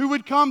 who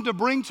would come to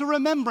bring to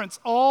remembrance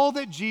all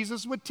that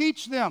Jesus would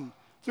teach them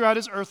throughout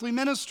his earthly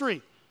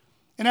ministry.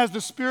 And as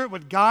the Spirit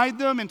would guide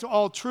them into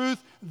all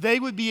truth, they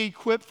would be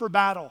equipped for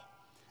battle.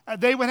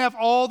 They would have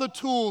all the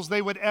tools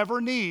they would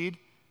ever need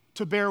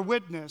to bear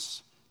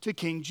witness to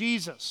King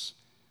Jesus.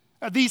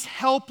 These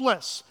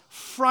helpless,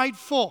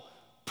 frightful,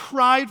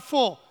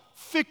 prideful,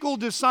 fickle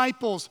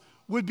disciples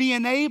would be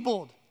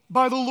enabled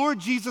by the Lord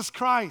Jesus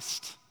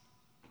Christ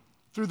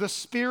through the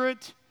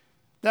Spirit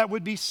that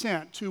would be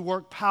sent to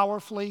work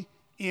powerfully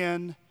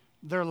in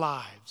their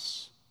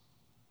lives.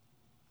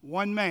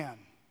 One man,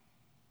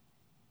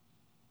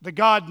 the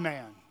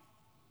God-man,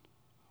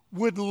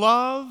 would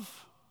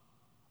love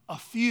a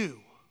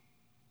few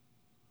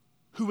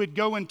who would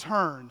go in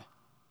turn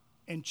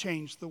and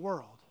change the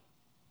world.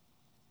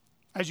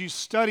 As you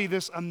study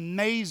this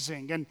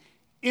amazing and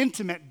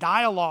intimate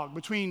dialogue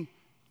between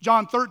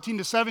John 13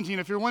 to 17,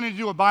 if you're wanting to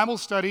do a Bible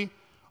study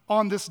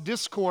on this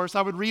discourse,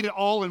 I would read it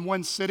all in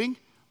one sitting.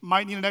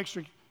 Might need an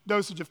extra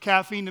dosage of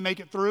caffeine to make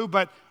it through,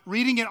 but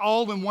reading it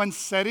all in one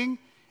setting,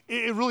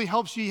 it really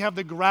helps you have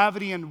the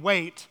gravity and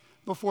weight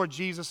before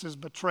Jesus is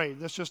betrayed.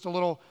 That's just a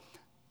little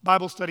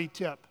Bible study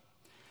tip.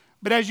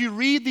 But as you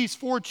read these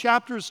 4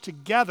 chapters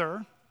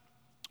together,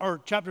 or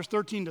chapters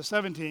 13 to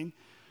 17,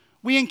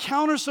 we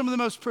encounter some of the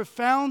most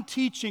profound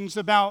teachings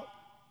about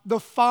the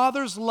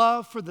Father's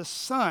love for the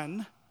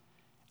Son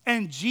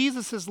and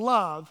Jesus'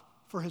 love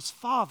for his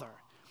Father.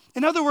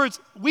 In other words,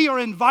 we are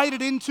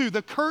invited into,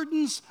 the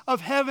curtains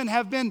of heaven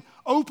have been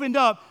opened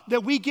up,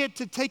 that we get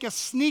to take a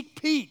sneak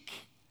peek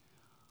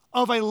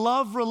of a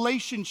love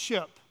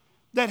relationship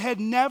that had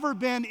never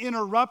been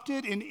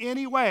interrupted in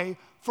any way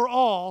for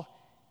all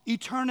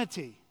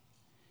eternity.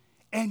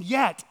 And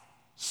yet,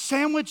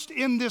 sandwiched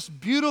in this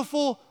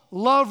beautiful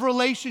love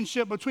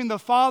relationship between the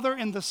Father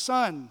and the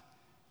Son,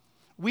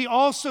 we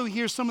also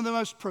hear some of the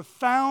most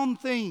profound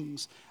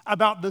things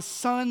about the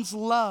Son's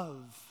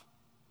love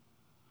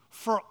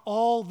for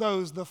all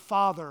those the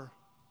Father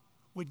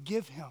would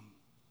give him.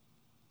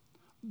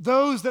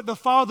 Those that the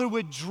Father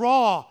would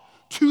draw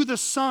to the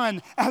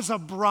Son as a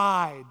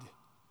bride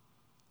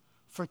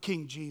for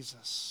King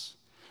Jesus.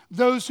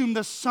 Those whom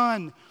the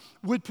Son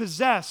would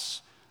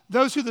possess.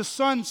 Those who the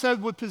Son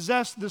said would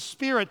possess the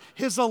Spirit,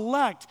 his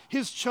elect,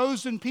 his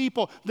chosen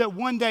people, that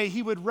one day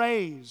he would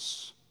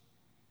raise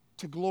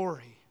to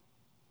glory.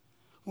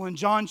 Well, in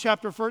John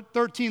chapter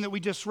 13 that we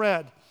just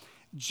read,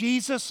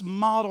 Jesus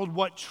modeled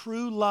what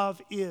true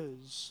love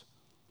is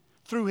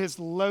through his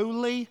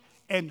lowly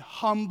and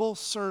humble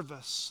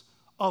service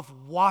of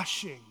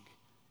washing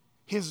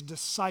his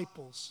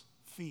disciples'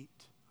 feet.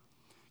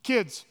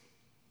 Kids,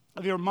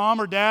 have your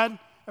mom or dad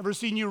ever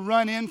seen you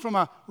run in from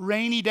a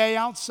rainy day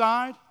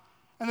outside?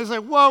 And they say,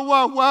 whoa,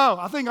 whoa, whoa.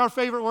 I think our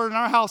favorite word in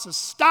our house is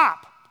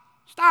stop.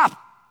 Stop.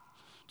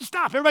 Just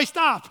stop. Everybody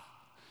stop.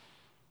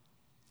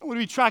 We'd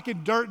be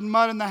tracking dirt and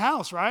mud in the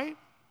house, right?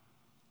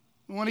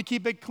 We want to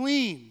keep it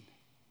clean.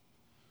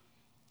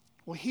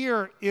 Well,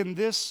 here in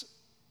this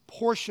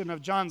portion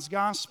of John's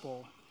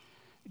gospel,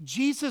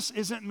 Jesus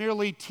isn't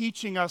merely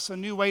teaching us a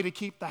new way to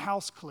keep the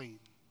house clean.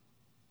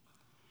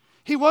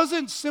 He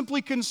wasn't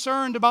simply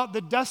concerned about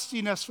the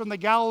dustiness from the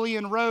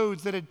Galilean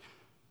roads that had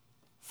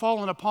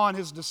fallen upon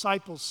his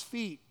disciples'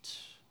 feet.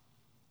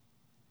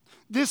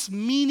 This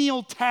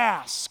menial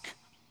task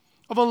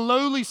of a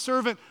lowly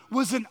servant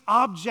was an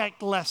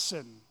object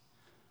lesson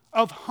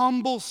of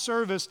humble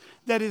service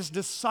that his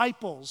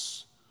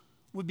disciples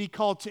would be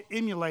called to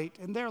emulate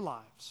in their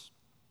lives.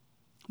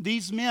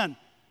 These men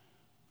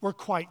were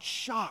quite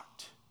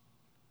shocked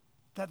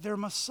that their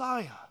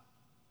Messiah,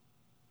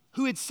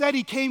 who had said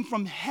he came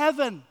from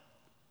heaven,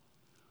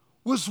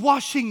 was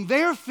washing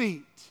their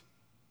feet,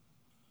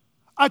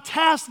 a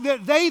task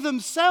that they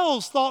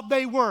themselves thought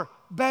they were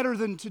better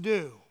than to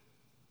do.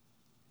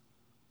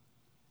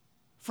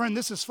 Friend,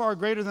 this is far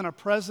greater than a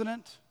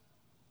president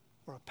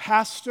or a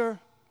pastor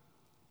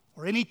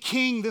or any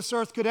king this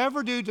earth could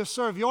ever do to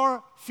serve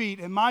your feet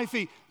and my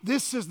feet.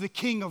 This is the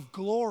King of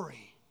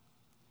glory,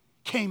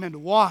 came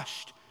and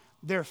washed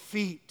their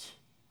feet.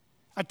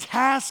 A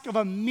task of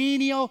a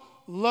menial,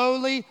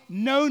 lowly,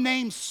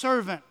 no-name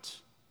servant.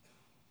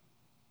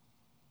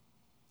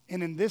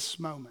 And in this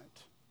moment,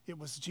 it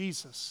was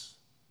Jesus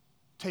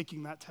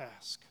taking that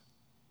task.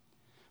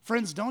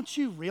 Friends, don't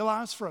you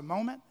realize for a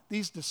moment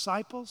these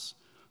disciples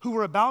who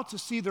were about to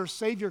see their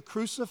Savior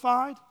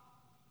crucified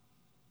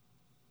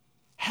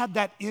had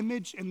that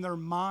image in their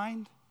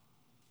mind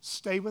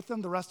stay with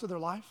them the rest of their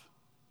life?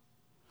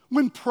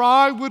 When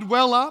pride would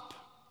well up,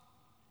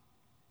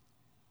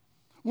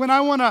 when I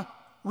want to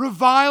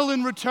revile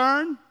in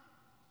return,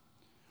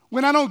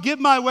 when I don't get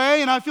my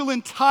way and I feel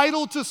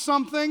entitled to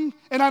something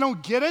and I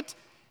don't get it,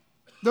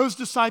 those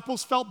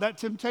disciples felt that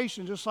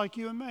temptation just like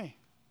you and me.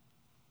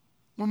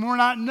 When we're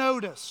not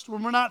noticed,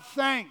 when we're not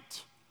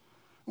thanked,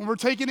 when we're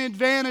taken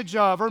advantage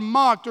of or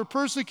mocked or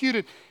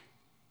persecuted,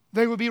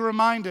 they would be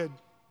reminded,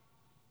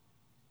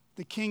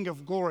 the King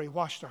of glory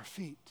washed our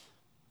feet.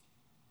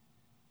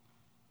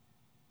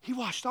 He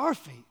washed our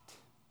feet.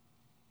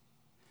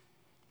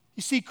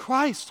 You see,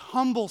 Christ's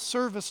humble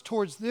service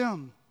towards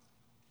them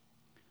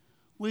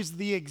was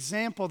the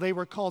example they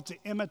were called to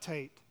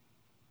imitate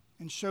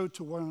and show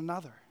to one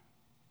another.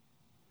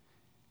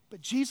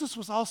 But Jesus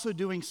was also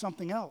doing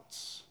something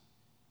else.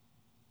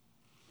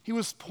 He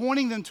was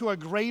pointing them to a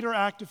greater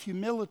act of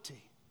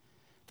humility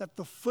that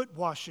the foot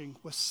washing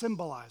was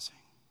symbolizing.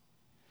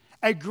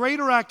 A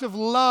greater act of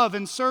love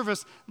and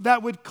service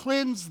that would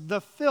cleanse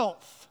the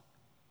filth,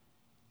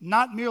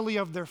 not merely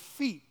of their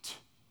feet,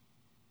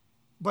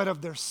 but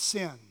of their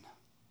sin.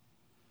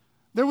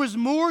 There was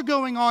more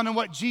going on in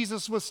what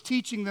Jesus was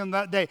teaching them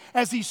that day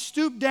as he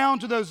stooped down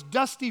to those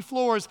dusty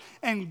floors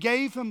and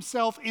gave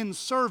himself in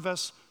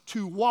service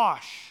to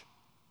wash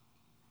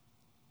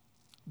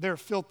their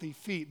filthy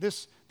feet.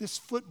 This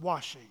foot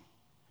washing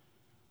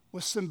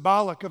was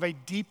symbolic of a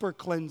deeper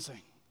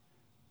cleansing,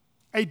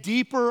 a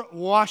deeper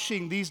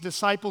washing these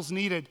disciples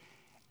needed,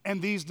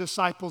 and these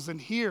disciples in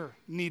here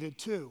needed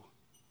too.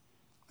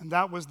 And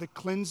that was the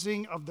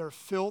cleansing of their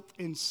filth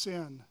and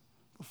sin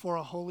before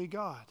a holy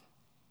God.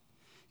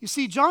 You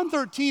see, John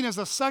 13 is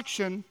a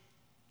section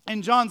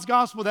in John's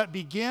gospel that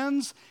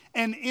begins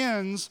and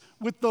ends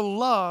with the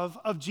love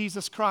of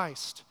Jesus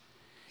Christ.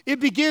 It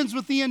begins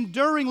with the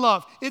enduring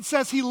love. It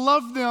says he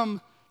loved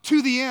them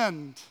to the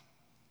end.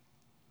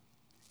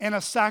 And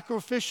a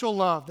sacrificial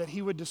love that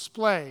he would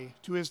display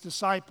to his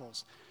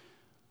disciples.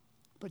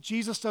 But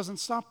Jesus doesn't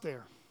stop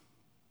there.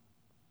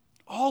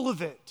 All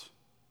of it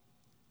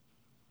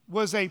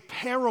was a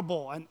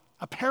parable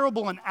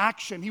in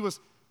action. He was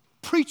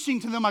preaching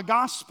to them a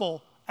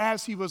gospel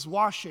as he was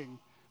washing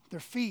their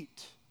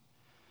feet.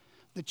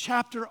 The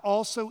chapter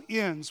also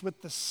ends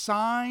with the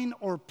sign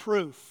or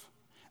proof,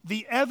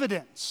 the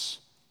evidence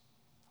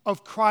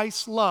of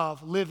Christ's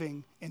love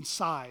living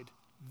inside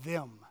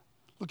them.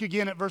 Look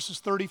again at verses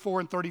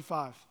 34 and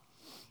 35.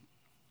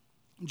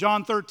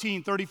 John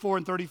 13, 34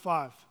 and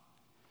 35.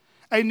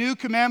 A new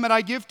commandment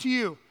I give to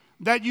you,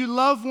 that you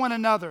love one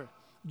another.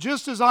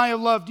 Just as I have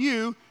loved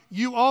you,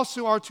 you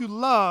also are to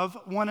love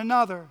one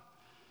another.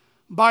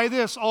 By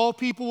this, all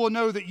people will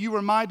know that you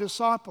are my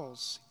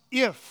disciples,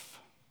 if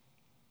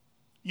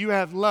you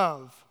have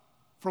love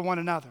for one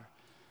another.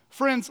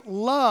 Friends,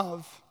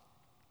 love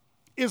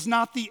is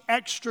not the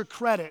extra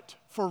credit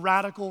for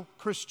radical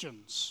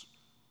Christians.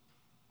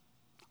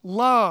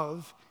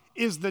 Love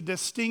is the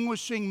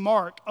distinguishing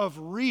mark of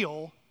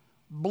real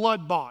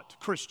blood-bought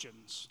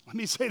Christians. Let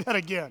me say that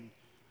again.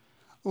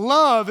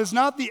 Love is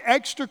not the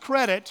extra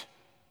credit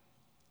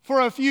for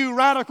a few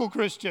radical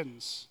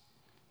Christians,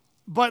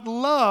 but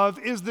love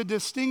is the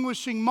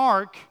distinguishing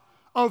mark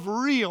of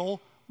real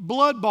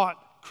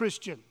blood-bought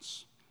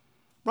Christians.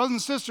 Brothers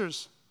and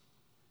sisters,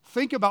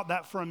 think about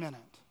that for a minute.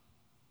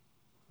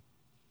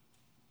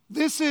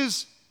 This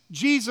is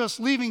Jesus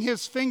leaving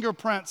his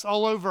fingerprints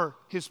all over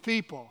his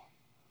people.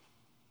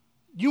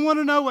 You want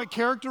to know what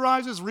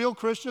characterizes real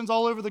Christians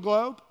all over the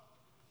globe?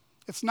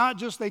 It's not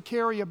just they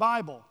carry a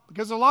Bible,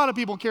 because a lot of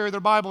people carry their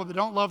Bible that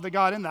don't love the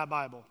God in that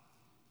Bible.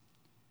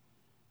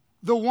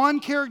 The one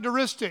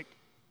characteristic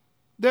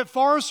that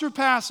far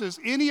surpasses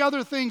any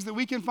other things that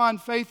we can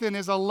find faith in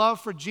is a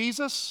love for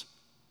Jesus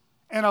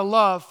and a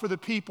love for the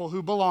people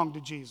who belong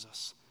to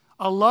Jesus.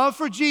 A love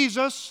for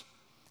Jesus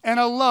and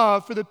a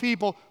love for the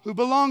people who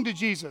belong to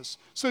Jesus.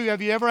 So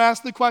have you ever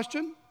asked the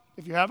question?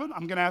 If you haven't,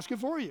 I'm going to ask it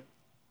for you.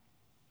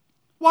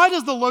 Why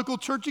does the local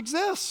church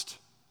exist?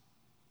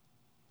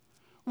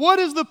 What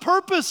is the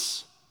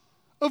purpose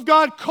of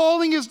God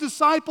calling His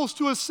disciples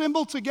to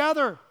assemble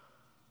together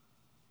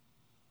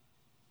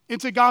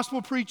into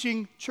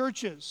gospel-preaching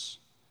churches?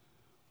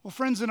 Well,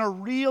 friends, in a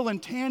real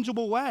and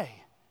tangible way,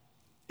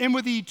 and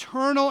with the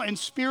eternal and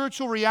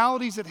spiritual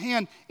realities at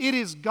hand, it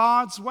is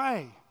God's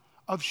way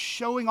of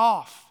showing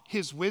off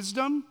His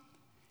wisdom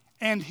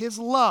and His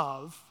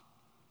love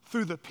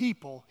through the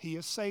people He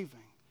is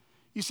saving.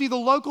 You see, the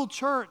local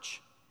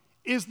church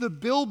is the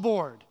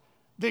billboard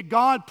that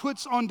God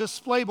puts on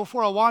display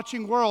before a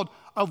watching world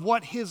of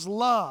what His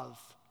love,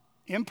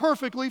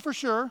 imperfectly for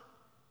sure,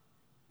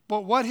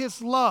 but what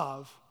His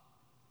love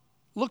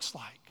looks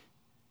like,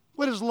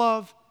 what His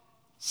love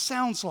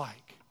sounds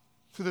like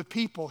to the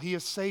people He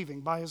is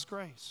saving by His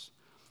grace.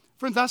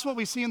 Friends, that's what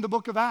we see in the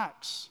book of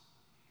Acts.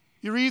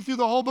 You read through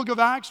the whole book of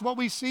Acts, what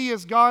we see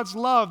is God's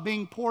love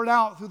being poured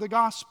out through the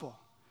gospel.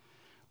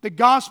 The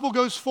gospel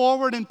goes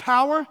forward in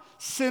power,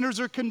 sinners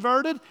are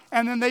converted,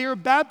 and then they are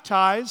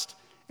baptized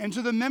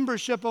into the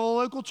membership of a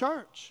local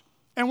church.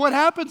 And what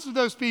happens to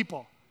those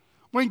people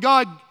when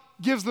God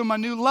gives them a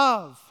new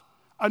love,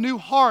 a new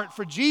heart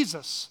for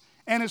Jesus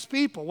and His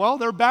people? Well,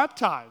 they're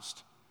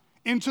baptized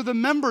into the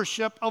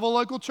membership of a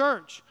local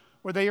church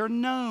where they are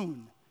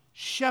known,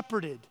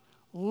 shepherded,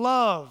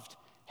 loved,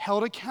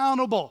 held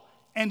accountable,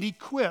 and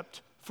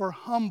equipped for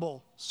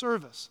humble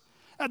service.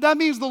 And that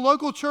means the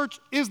local church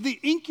is the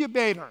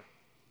incubator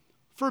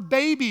for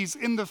babies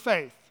in the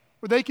faith,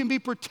 where they can be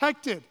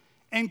protected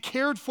and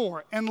cared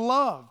for and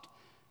loved.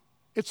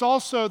 It's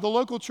also, the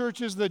local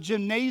church is the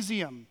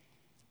gymnasium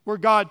where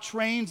God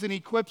trains and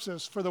equips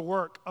us for the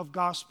work of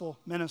gospel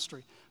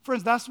ministry.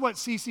 Friends, that's what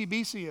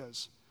CCBC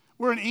is.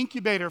 We're an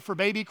incubator for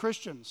baby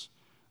Christians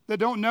that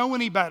don't know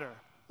any better.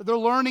 They're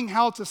learning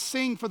how to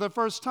sing for the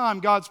first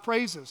time God's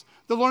praises.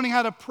 They're learning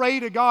how to pray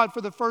to God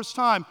for the first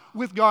time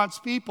with God's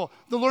people.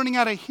 They're learning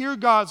how to hear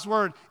God's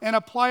word and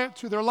apply it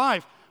to their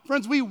life.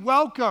 Friends, we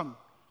welcome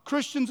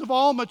Christians of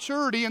all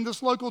maturity in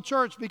this local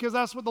church, because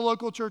that's what the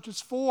local church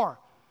is for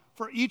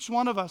each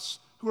one of us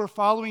who are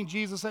following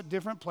Jesus at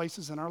different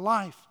places in our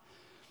life.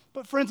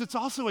 But friends, it's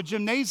also a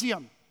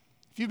gymnasium.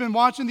 If you've been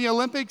watching the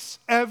Olympics,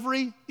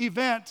 every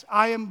event,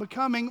 I am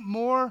becoming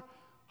more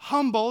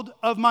humbled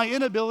of my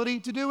inability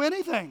to do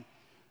anything.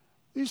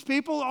 These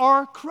people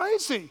are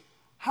crazy.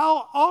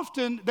 How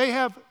often they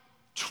have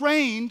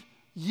trained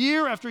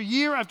year after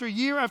year after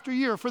year after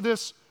year for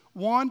this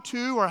 1,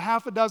 2, or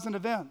half a dozen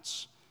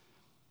events.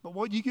 But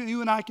what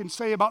you and I can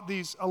say about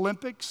these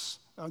Olympics,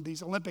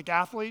 these Olympic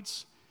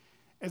athletes,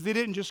 is they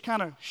didn't just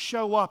kind of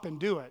show up and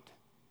do it.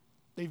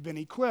 They've been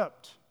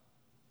equipped.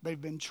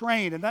 They've been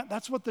trained. And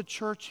that's what the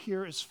church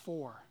here is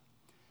for.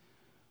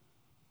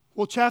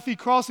 Well, Chaffee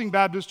Crossing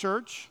Baptist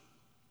Church,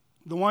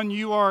 the one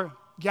you are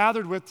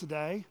gathered with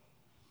today,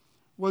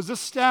 was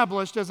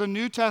established as a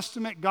New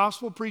Testament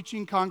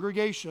gospel-preaching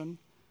congregation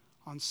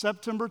on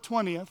September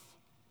 20th,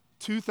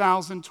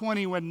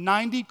 2020, when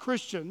 90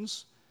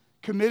 Christians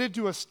committed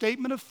to a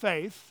statement of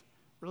faith.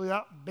 Really,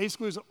 that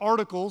basically is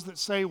articles that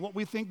say what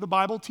we think the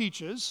Bible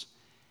teaches,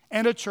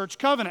 and a church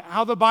covenant,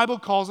 how the Bible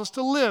calls us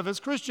to live as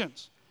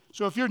Christians.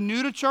 So if you're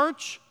new to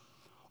church,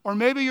 or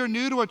maybe you're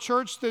new to a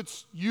church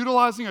that's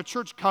utilizing a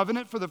church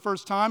covenant for the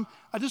first time,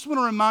 I just want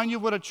to remind you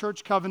what a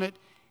church covenant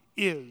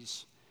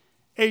is.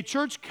 A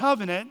church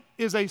covenant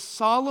is a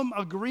solemn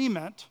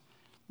agreement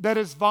that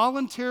is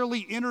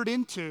voluntarily entered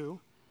into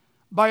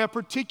by a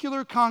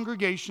particular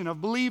congregation of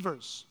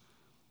believers.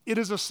 It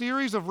is a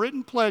series of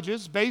written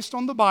pledges based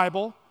on the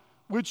Bible,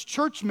 which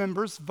church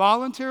members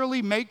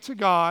voluntarily make to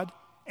God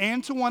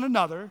and to one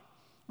another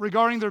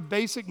regarding their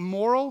basic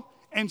moral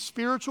and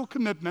spiritual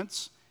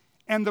commitments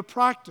and the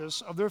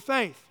practice of their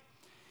faith.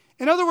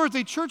 In other words,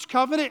 a church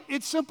covenant,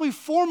 it simply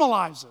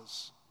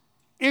formalizes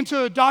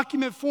into a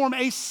document form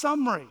a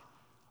summary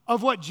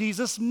of what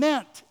Jesus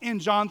meant in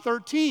John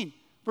 13,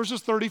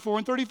 verses 34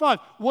 and 35,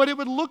 what it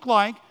would look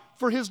like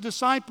for His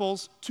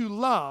disciples to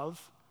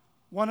love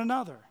one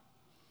another.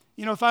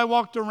 You know, if I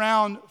walked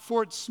around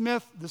Fort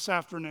Smith this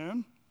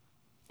afternoon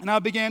and I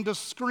began to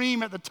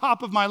scream at the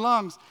top of my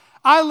lungs,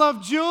 "I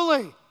love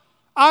Julie!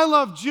 I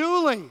love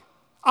Julie!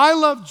 I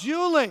love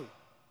Julie!"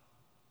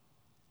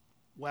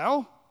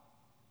 Well,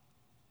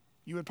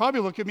 you would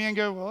probably look at me and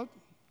go, "Well,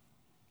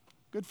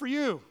 good for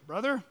you,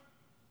 brother."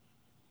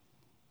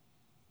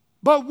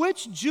 But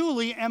which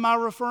Julie am I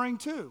referring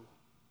to?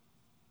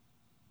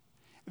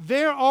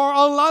 There are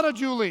a lot of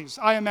Julies,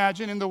 I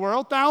imagine, in the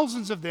world,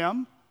 thousands of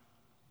them.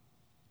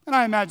 And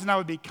I imagine I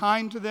would be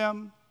kind to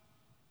them,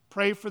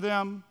 pray for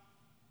them.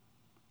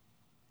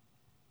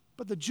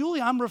 But the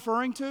Julie I'm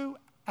referring to,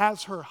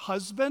 as her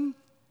husband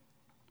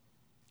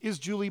is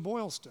Julie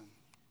Boylston.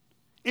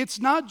 It's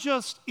not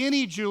just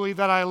any Julie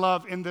that I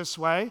love in this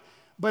way,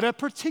 but a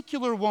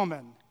particular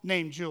woman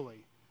named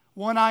Julie,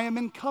 one I am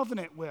in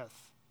covenant with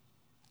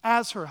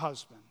as her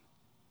husband.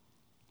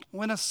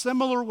 Well, in a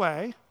similar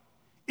way,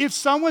 if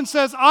someone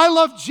says, I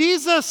love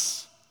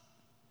Jesus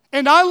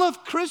and I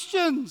love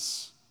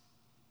Christians,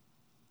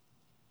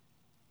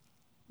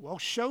 well,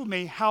 show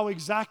me how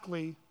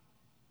exactly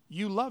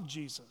you love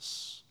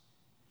Jesus.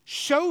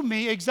 Show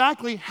me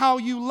exactly how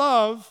you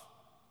love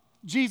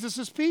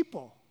Jesus'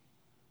 people.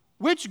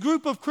 Which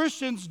group of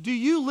Christians do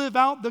you live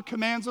out the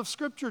commands of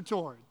Scripture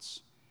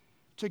towards?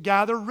 To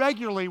gather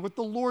regularly with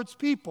the Lord's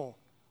people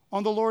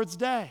on the Lord's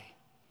day,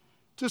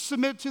 to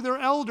submit to their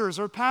elders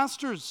or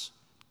pastors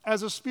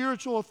as a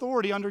spiritual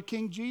authority under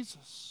King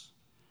Jesus.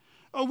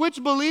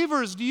 Which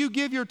believers do you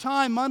give your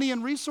time, money,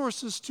 and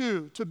resources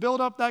to build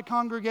up that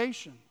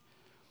congregation?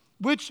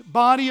 Which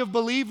body of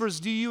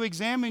believers do you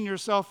examine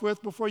yourself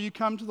with before you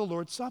come to the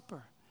Lord's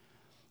Supper?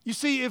 You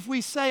see, if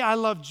we say, I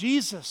love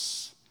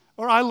Jesus,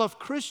 or I love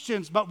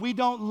Christians, but we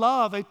don't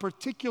love a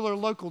particular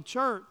local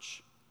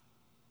church,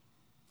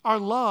 our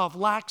love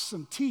lacks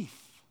some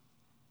teeth.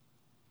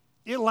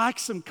 It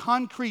lacks some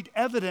concrete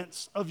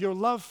evidence of your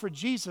love for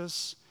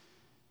Jesus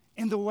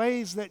in the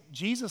ways that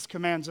Jesus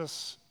commands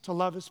us to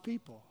love His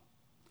people.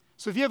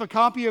 So if you have a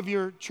copy of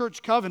your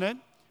church covenant,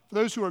 for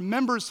those who are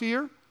members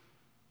here,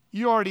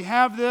 you already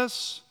have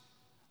this.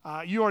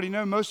 You already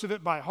know most of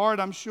it by heart,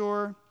 I'm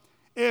sure.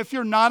 If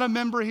you're not a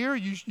member here,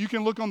 you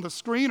can look on the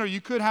screen or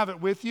you could have it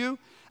with you.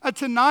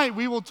 Tonight,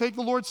 we will take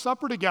the Lord's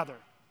Supper together,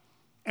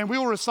 and we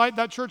will recite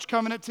that church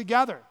covenant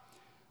together.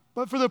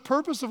 But for the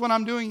purpose of what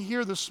I'm doing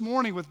here this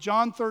morning with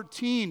John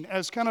 13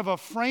 as kind of a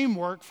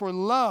framework for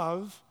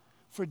love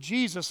for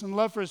Jesus and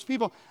love for His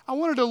people, I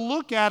wanted to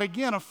look at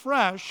again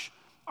afresh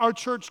our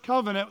church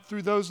covenant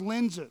through those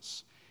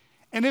lenses.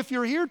 And if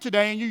you're here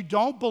today and you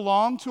don't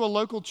belong to a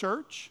local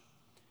church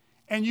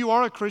and you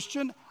are a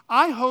Christian,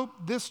 I hope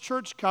this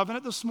church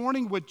covenant this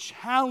morning would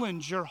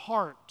challenge your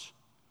heart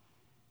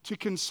to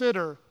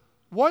consider,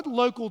 what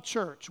local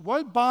church,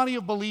 what body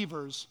of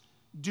believers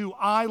do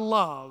I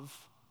love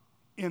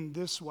in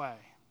this way?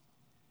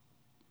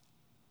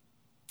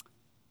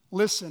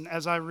 Listen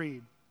as I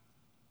read.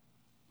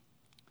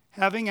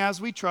 Having,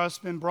 as we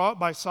trust, been brought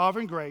by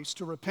sovereign grace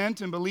to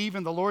repent and believe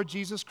in the Lord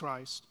Jesus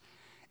Christ,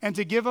 and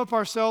to give up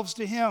ourselves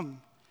to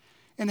Him,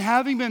 and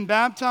having been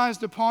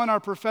baptized upon our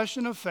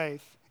profession of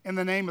faith, in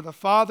the name of the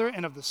Father,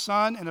 and of the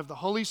Son, and of the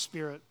Holy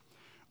Spirit,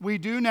 we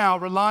do now,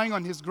 relying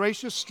on His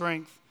gracious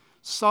strength,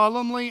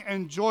 solemnly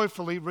and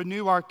joyfully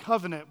renew our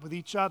covenant with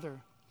each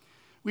other.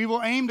 We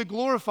will aim to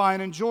glorify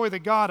and enjoy the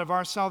God of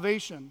our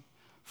salvation,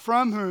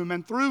 from whom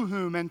and through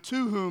whom and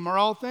to whom are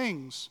all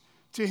things.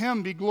 To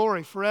Him be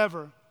glory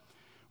forever.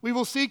 We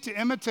will seek to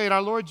imitate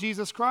our Lord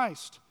Jesus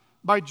Christ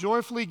by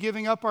joyfully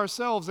giving up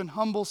ourselves in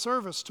humble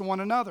service to one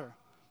another,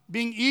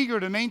 being eager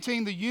to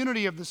maintain the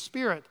unity of the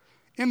Spirit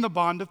in the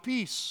bond of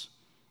peace.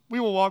 We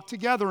will walk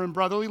together in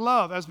brotherly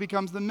love as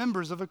becomes the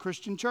members of a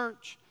Christian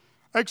church,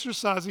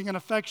 exercising an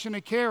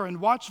affectionate care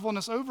and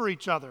watchfulness over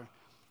each other,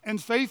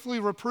 and faithfully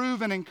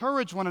reprove and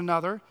encourage one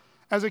another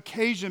as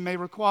occasion may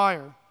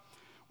require.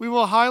 We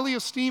will highly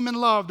esteem and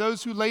love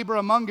those who labor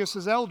among us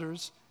as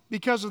elders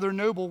because of their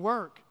noble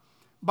work,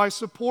 by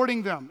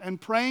supporting them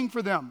and praying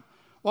for them,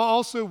 while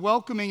also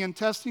welcoming and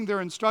testing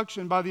their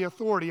instruction by the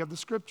authority of the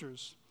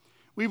Scriptures.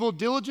 We will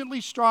diligently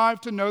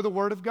strive to know the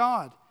Word of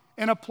God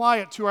and apply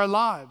it to our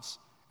lives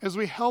as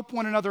we help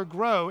one another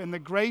grow in the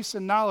grace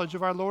and knowledge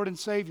of our Lord and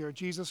Savior,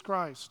 Jesus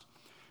Christ.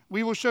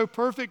 We will show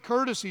perfect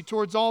courtesy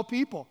towards all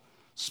people,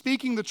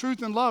 speaking the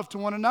truth in love to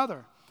one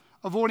another,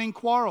 avoiding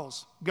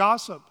quarrels,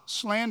 gossip,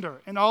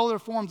 slander, and all other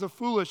forms of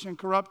foolish and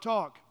corrupt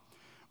talk.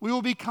 We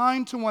will be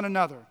kind to one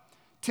another,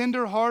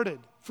 tender-hearted,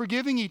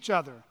 forgiving each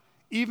other,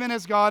 even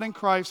as God in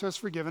Christ has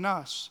forgiven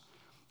us.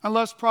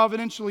 Unless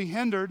providentially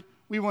hindered,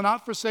 we will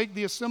not forsake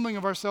the assembling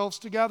of ourselves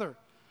together,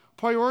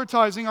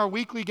 prioritizing our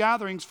weekly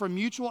gatherings for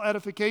mutual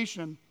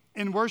edification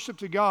in worship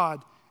to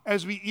God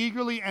as we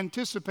eagerly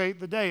anticipate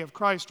the day of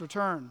Christ's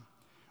return.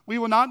 We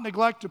will not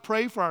neglect to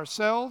pray for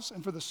ourselves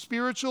and for the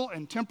spiritual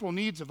and temporal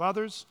needs of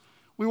others.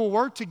 We will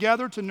work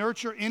together to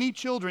nurture any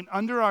children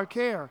under our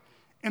care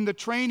in the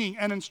training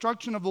and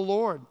instruction of the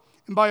Lord,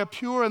 and by a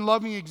pure and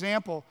loving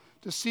example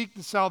to seek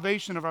the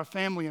salvation of our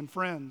family and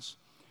friends.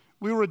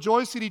 We will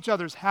rejoice at each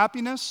other's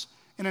happiness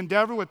and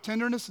endeavor with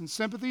tenderness and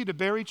sympathy to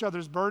bear each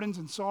other's burdens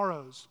and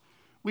sorrows.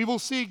 We will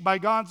seek, by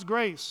God's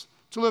grace,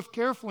 to live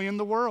carefully in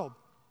the world,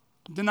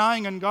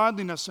 denying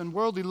ungodliness and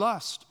worldly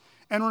lust,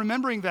 and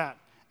remembering that,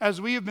 as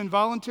we have been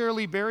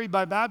voluntarily buried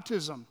by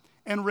baptism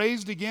and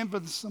raised again for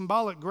the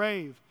symbolic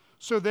grave,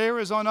 so there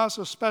is on us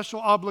a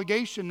special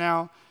obligation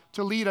now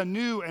to lead a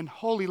new and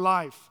holy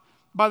life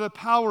by the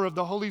power of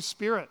the Holy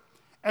Spirit,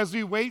 as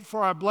we wait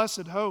for our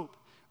blessed hope,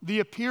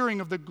 the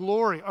appearing of the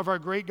glory of our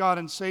great God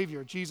and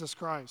Savior, Jesus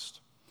Christ.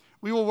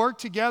 We will work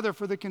together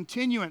for the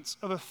continuance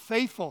of a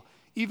faithful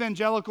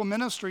evangelical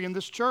ministry in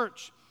this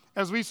church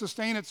as we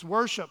sustain its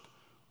worship,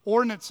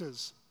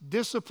 ordinances,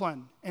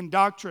 discipline, and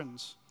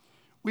doctrines.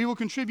 We will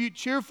contribute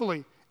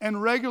cheerfully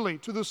and regularly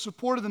to the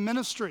support of the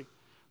ministry,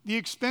 the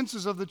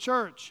expenses of the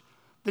church,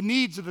 the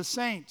needs of the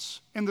saints,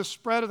 and the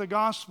spread of the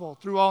gospel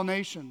through all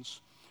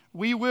nations.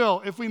 We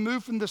will, if we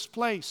move from this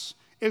place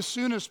as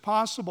soon as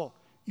possible,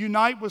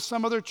 unite with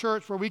some other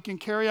church where we can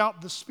carry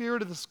out the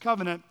spirit of this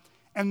covenant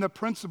and the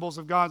principles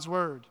of God's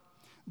word.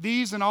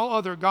 These and all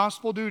other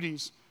gospel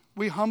duties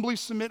we humbly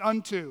submit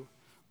unto,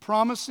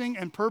 promising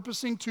and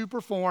purposing to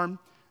perform,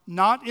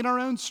 not in our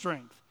own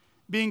strength,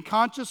 being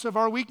conscious of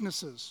our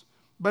weaknesses,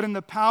 but in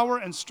the power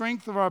and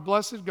strength of our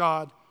blessed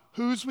God,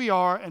 whose we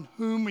are and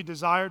whom we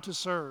desire to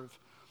serve.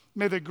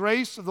 May the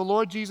grace of the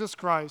Lord Jesus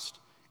Christ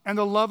and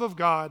the love of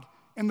God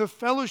and the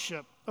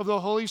fellowship of the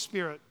Holy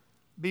Spirit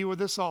be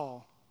with us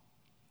all.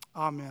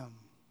 Amen.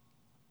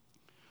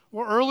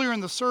 Well, earlier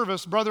in the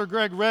service, Brother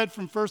Greg read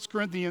from 1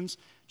 Corinthians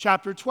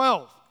chapter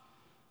 12.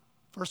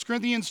 1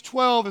 Corinthians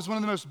 12 is one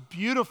of the most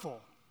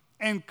beautiful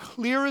and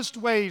clearest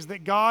ways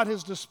that God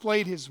has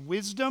displayed his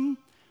wisdom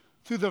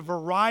through the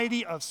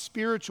variety of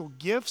spiritual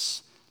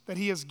gifts that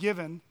he has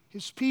given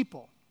his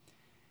people.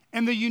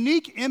 And the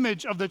unique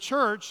image of the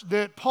church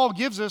that Paul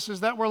gives us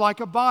is that we're like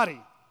a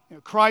body.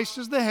 Christ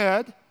is the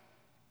head,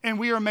 and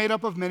we are made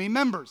up of many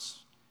members.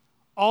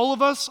 All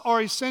of us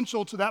are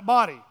essential to that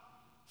body.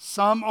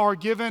 Some are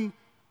given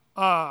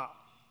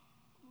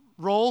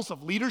roles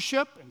of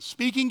leadership and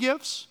speaking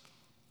gifts,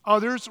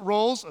 others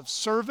roles of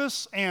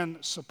service and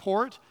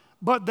support,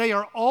 but they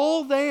are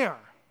all there.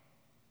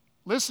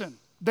 Listen,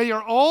 they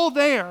are all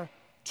there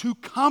to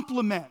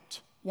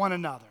complement one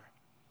another.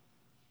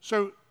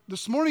 So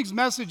this morning's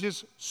message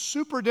is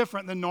super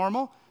different than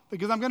normal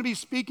because I'm going to be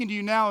speaking to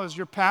you now as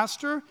your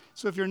pastor.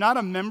 So if you're not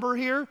a member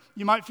here,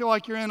 you might feel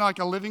like you're in like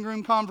a living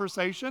room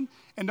conversation.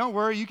 And don't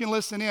worry, you can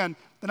listen in,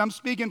 that I'm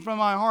speaking from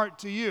my heart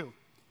to you.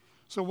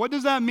 So what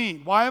does that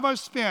mean? Why have I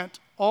spent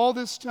all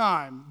this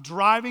time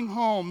driving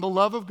home the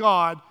love of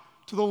God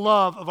to the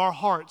love of our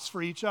hearts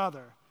for each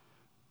other?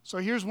 So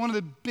here's one of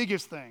the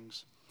biggest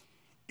things.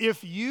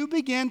 If you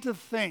begin to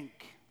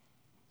think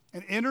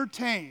and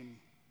entertain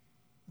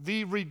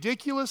the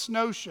ridiculous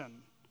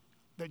notion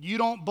that you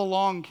don't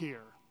belong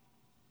here,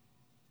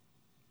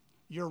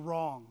 you're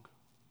wrong.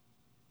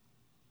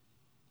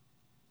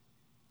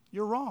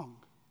 You're wrong.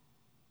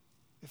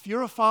 If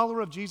you're a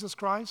follower of Jesus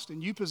Christ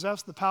and you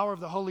possess the power of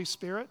the Holy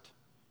Spirit,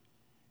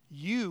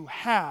 you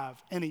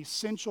have an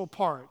essential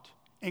part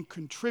in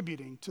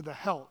contributing to the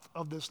health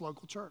of this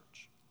local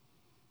church.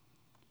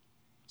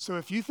 So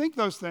if you think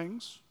those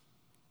things,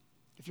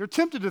 if you're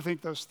tempted to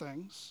think those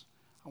things,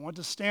 I want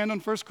to stand on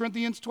 1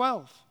 Corinthians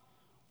 12.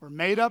 We're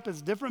made up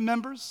as different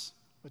members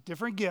with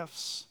different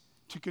gifts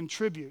to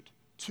contribute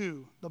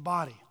to the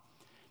body.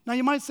 Now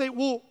you might say,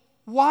 well,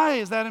 why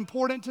is that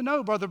important to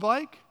know, Brother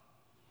Blake?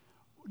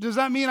 Does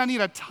that mean I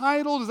need a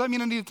title? Does that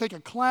mean I need to take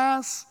a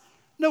class?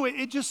 No,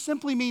 it just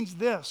simply means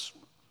this.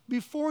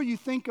 Before you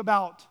think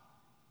about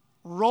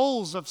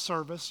roles of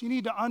service, you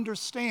need to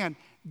understand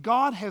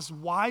God has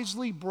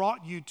wisely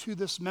brought you to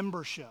this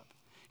membership.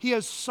 He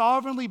has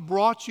sovereignly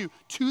brought you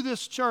to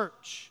this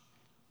church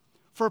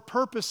for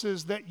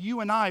purposes that you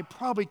and I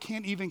probably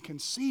can't even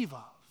conceive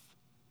of.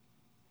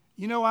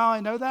 You know how I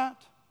know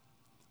that?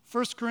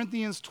 1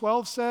 Corinthians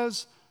 12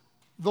 says,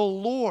 the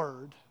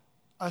Lord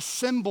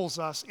assembles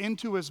us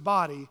into his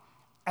body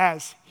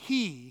as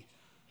he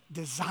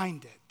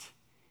designed it.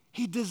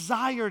 He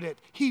desired it.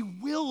 He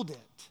willed it.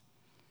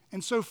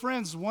 And so,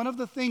 friends, one of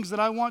the things that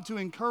I want to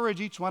encourage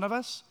each one of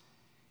us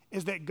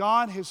is that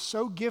God has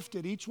so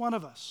gifted each one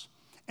of us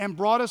and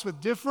brought us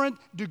with different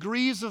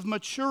degrees of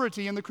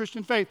maturity in the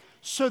Christian faith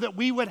so that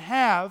we would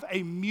have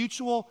a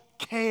mutual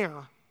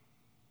care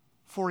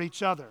for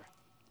each other.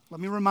 Let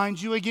me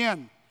remind you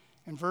again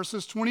in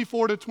verses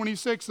 24 to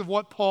 26 of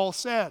what Paul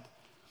said.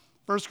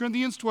 1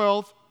 Corinthians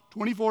 12,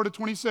 24 to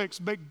 26.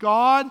 But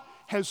God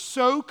has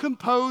so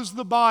composed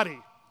the body,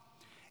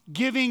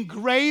 giving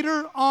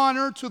greater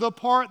honor to the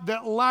part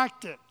that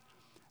lacked it,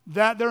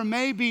 that there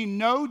may be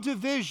no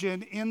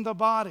division in the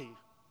body,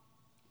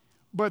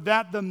 but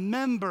that the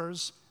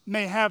members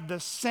may have the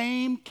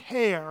same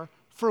care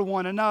for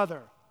one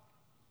another.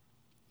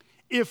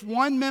 If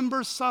one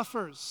member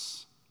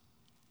suffers,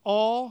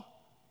 all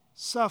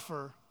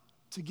suffer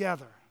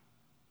together.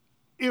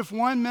 If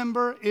one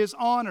member is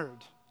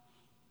honored,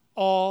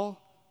 all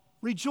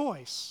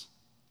rejoice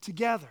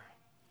together.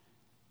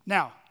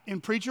 Now,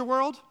 in preacher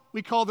world,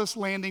 we call this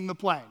landing the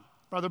plane.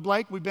 Brother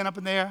Blake, we've been up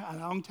in there a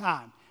long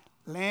time.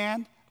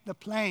 Land the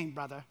plane,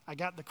 brother. I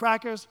got the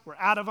crackers. We're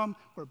out of them.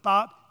 We're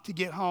about to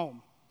get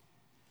home.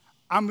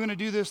 I'm going to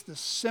do this the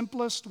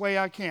simplest way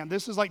I can.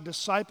 This is like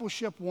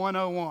discipleship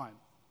 101,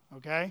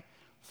 okay?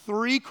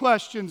 3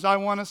 questions I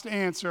want us to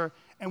answer,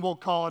 and we'll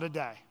call it a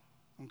day,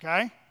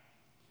 okay?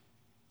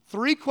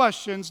 3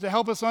 questions to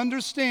help us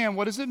understand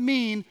what does it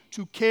mean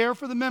to care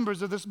for the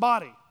members of this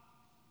body,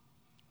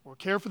 or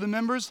care for the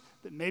members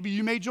that maybe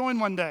you may join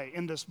one day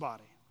in this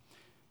body.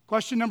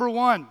 Question number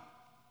 1,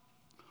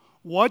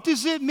 what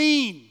does it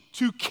mean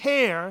to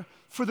care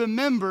for the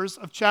members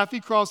of Chaffee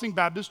Crossing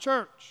Baptist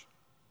Church?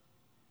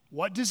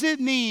 What does it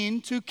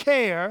mean to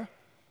care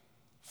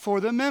for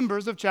the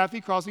members of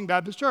Chaffee Crossing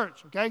Baptist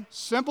Church? Okay,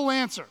 simple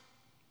answer.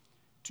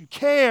 To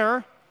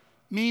care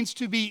means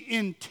to be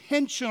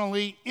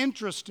intentionally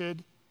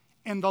interested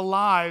in the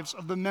lives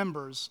of the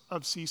members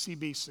of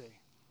CCBC.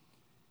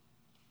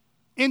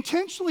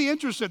 Intentionally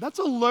interested, that's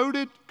a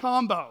loaded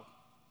combo,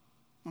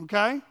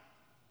 okay?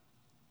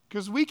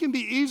 Because we can be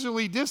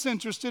easily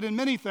disinterested in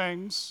many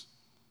things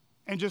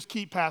and just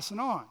keep passing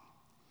on.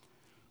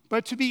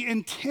 But to be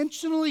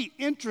intentionally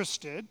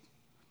interested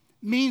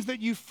means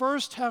that you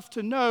first have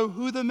to know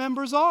who the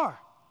members are.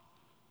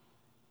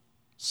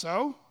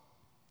 So,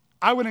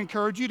 I would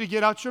encourage you to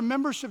get out your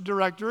membership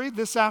directory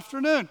this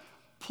afternoon.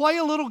 Play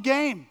a little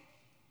game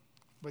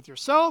with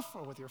yourself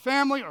or with your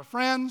family or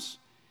friends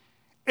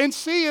and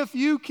see if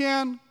you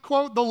can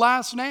quote the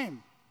last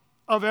name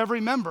of every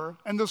member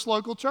in this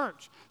local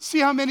church. See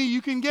how many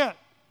you can get.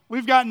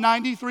 We've got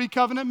 93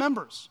 covenant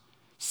members.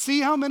 See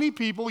how many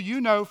people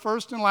you know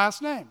first and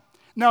last name.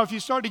 Now, if you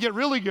start to get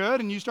really good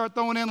and you start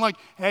throwing in like,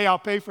 hey, I'll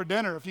pay for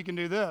dinner if you can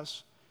do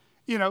this,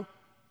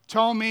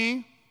 tell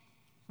me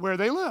where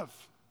they live.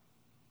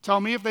 Tell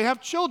me if they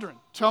have children.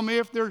 Tell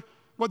me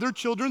what their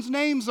children's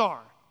names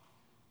are.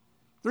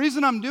 The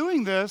reason I'm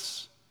doing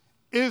this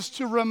is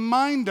to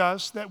remind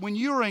us that when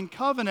you are in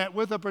covenant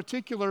with a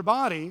particular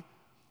body,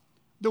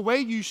 the way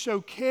you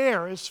show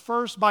care is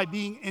first by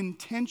being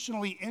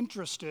intentionally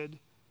interested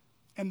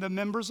in the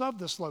members of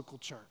this local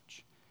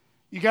church.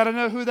 You got to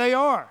know who they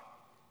are.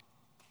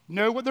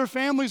 Know what their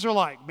families are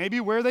like, maybe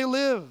where they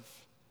live.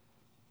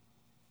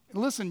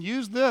 And listen,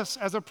 use this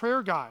as a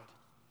prayer guide.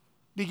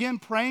 Begin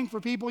praying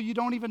for people you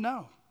don't even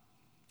know.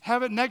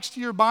 Have it next to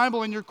your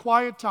Bible in your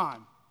quiet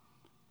time.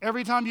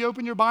 Every time you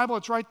open your Bible,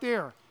 it's right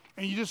there.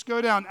 And you just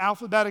go down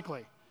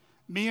alphabetically.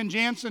 Me and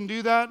Jansen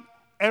do that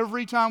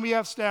every time we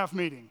have staff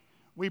meeting.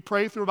 We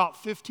pray through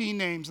about 15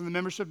 names in the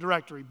membership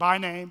directory by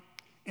name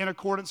in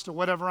accordance to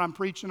whatever I'm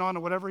preaching on or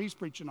whatever he's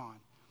preaching on.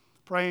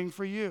 Praying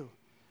for you.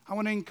 I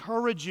want to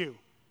encourage you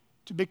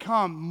to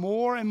become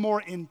more and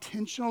more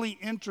intentionally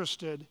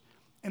interested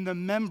in the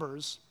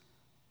members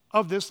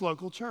of this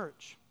local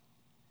church.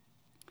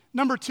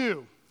 Number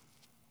 2,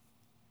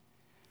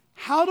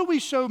 how do we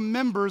show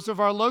members of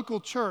our local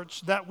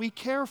church that we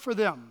care for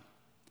them?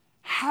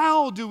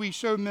 How do we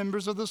show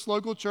members of this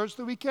local church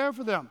that we care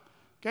for them?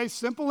 Okay,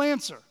 simple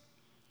answer.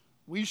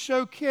 We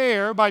show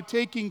care by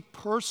taking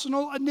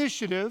personal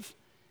initiative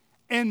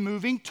and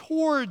moving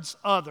towards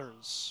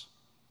others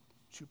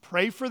to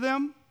pray for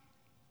them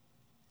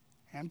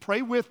and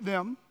pray with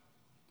them,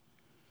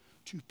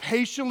 to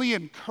patiently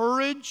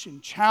encourage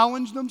and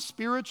challenge them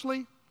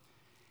spiritually,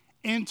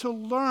 and to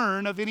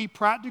learn of any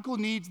practical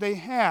needs they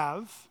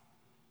have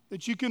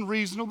that you can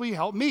reasonably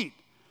help meet.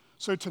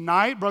 So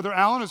tonight, Brother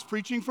Allen is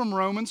preaching from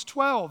Romans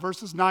 12,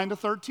 verses 9 to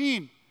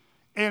 13.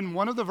 And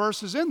one of the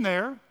verses in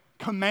there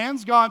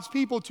commands God's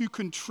people to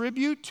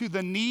contribute to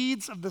the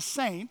needs of the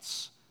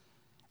saints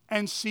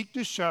and seek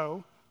to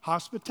show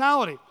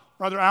hospitality.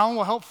 Brother Allen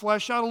will help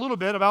flesh out a little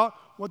bit about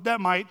what that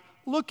might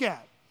look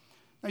at.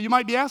 Now, you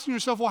might be asking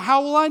yourself, well,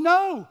 how will I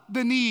know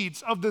the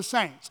needs of the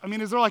saints? I mean,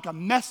 is there like a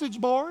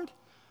message board,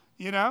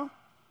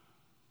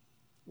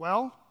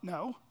 Well,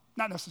 no,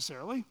 not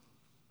necessarily.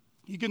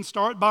 You can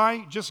start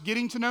by just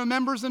getting to know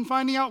members and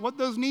finding out what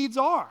those needs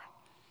are.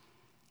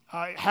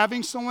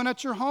 Having someone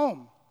at your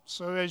home.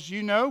 So as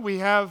you know, we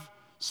have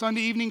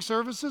Sunday evening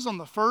services on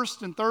the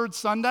first and third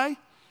Sunday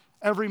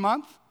every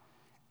month.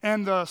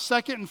 And the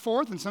second and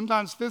fourth and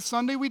sometimes fifth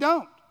Sunday, we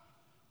don't.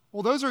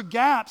 Well, those are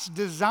gaps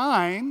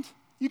designed.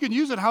 You can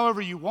use it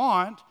however you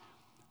want,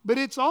 but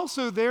it's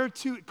also there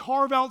to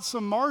carve out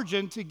some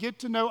margin to get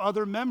to know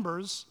other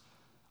members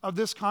of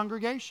this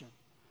congregation.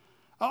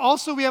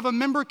 Also, we have a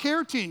member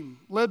care team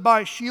led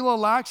by Sheila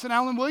Lax and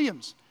Alan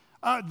Williams.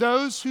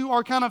 Those who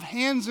are kind of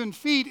hands and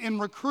feet in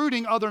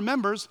recruiting other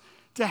members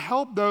to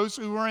help those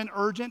who are in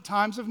urgent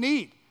times of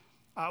need,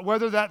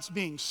 whether that's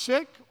being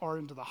sick or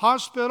into the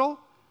hospital,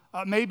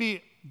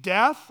 maybe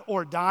death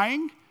or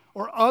dying,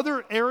 or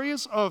other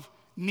areas of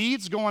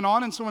needs going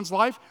on in someone's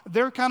life.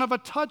 They're kind of a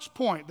touch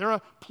point. They're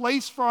a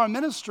place for our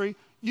ministry.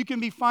 You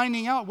can be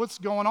finding out what's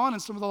going on in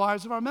some of the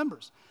lives of our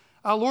members.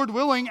 Lord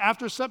willing,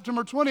 after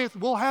September 20th,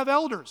 we'll have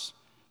elders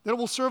that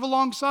will serve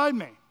alongside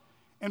me.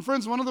 And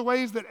friends, one of the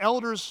ways that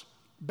elders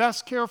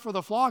best care for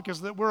the flock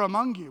is that we're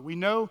among you. We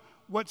know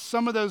what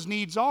some of those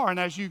needs are, and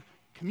as you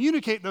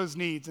communicate those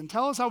needs and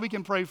tell us how we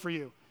can pray for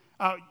you,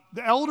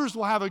 the elders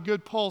will have a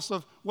good pulse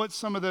of what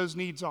some of those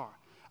needs are.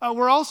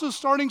 We're also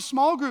starting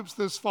small groups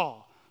this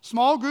fall.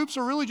 Small groups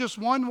are really just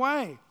one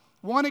way,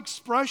 one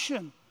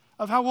expression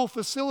of how we'll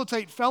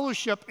facilitate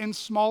fellowship in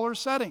smaller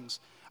settings.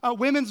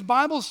 Women's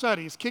Bible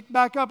studies kick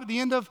back up at the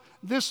end of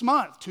this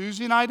month,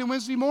 Tuesday night and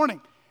Wednesday morning.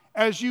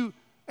 As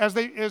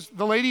the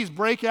ladies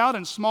break out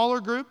in smaller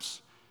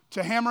groups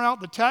to hammer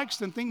out the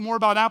text and think more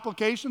about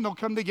application, they'll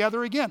come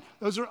together again.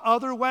 Those are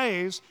other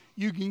ways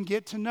you can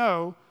get to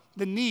know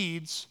the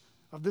needs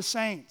of the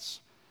saints.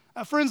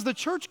 Friends, the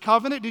church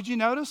covenant, did you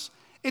notice?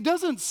 It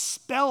doesn't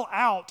spell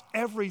out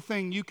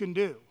everything you can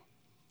do.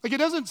 Like it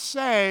doesn't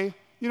say,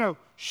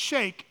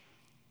 shake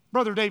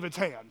Brother David's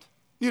hand.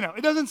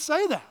 It doesn't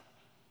say that.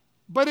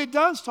 But it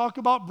does talk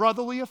about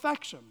brotherly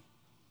affection.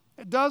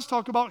 It does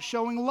talk about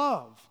showing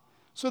love.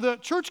 So the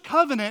church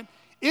covenant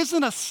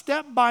isn't a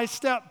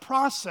step-by-step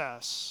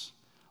process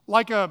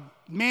like a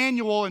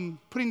manual and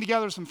putting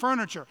together some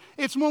furniture.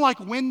 It's more like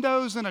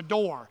windows and a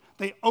door.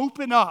 They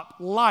open up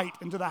light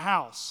into the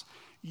house.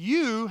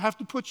 You have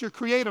to put your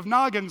creative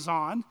noggins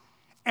on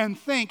and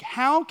think,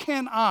 how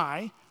can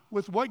I,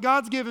 with what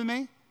God's given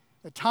me,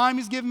 the time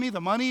He's given me,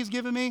 the money He's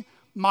given me,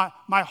 my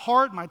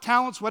heart, my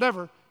talents,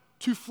 whatever,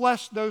 to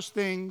flesh those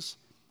things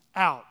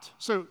out.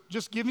 So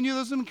just giving you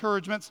those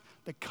encouragements.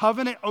 The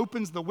covenant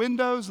opens the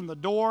windows and the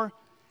door,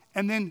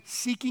 and then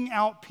seeking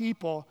out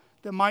people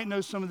that might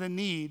know some of the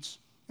needs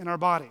in our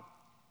body.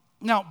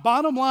 Now,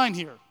 bottom line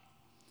here,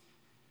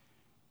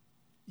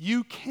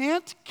 you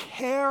can't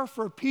care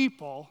for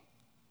people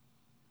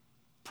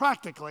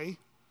practically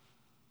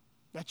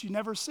that you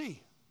never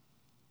see.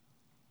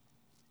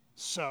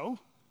 So,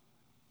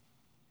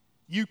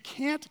 you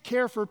can't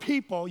care for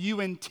people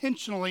you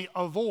intentionally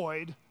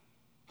avoid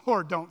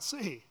or don't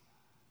see.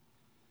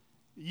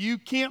 You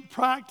can't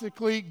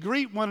practically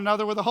greet one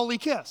another with a holy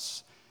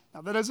kiss.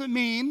 Now, that doesn't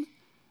mean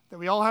that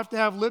we all have to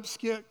have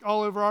lipstick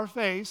all over our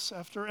face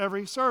after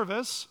every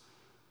service,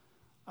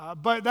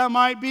 but that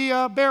might be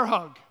a bear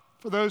hug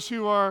for those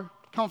who are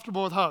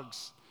comfortable with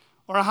hugs,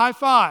 or a high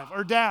five,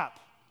 or dap,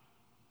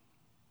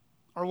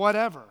 or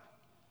whatever.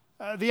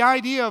 The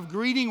idea of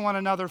greeting one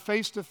another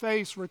face to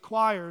face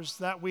requires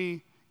that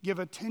we give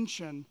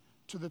attention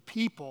to the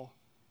people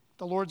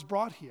the Lord's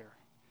brought here.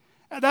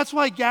 And that's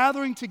why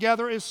gathering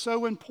together is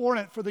so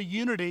important for the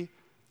unity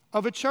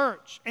of a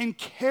church and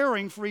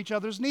caring for each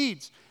other's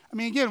needs. I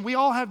mean, again, we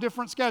all have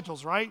different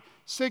schedules, right?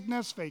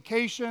 Sickness,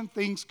 vacation,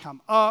 things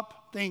come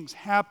up, things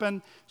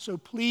happen. So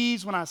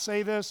please, when I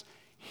say this,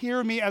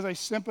 hear me as a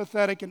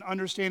sympathetic and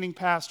understanding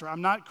pastor.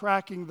 I'm not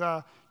cracking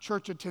the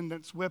church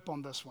attendance whip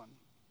on this one.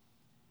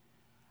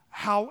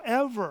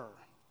 However,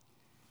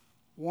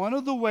 one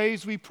of the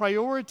ways we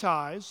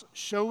prioritize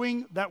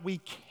showing that we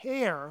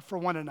care for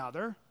one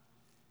another,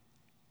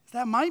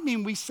 that might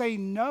mean we say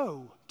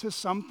no to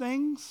some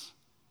things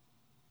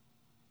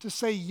to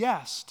say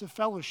yes to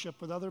fellowship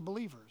with other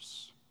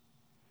believers.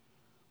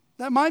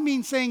 That might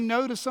mean saying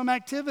no to some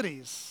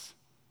activities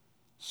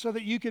so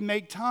that you can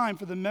make time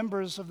for the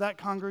members of that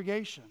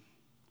congregation.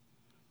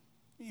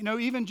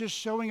 Even just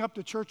showing up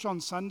to church on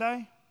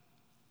Sunday,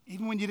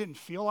 even when you didn't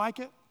feel like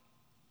it,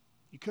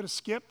 you could have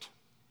skipped,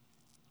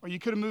 or you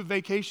could have moved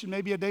vacation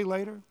maybe a day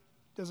later.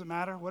 Doesn't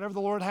matter. Whatever the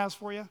Lord has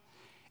for you.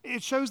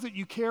 It shows that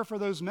you care for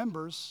those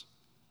members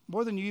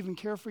more than you even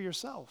care for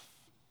yourself.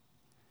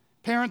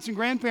 Parents and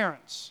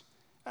grandparents,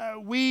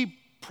 we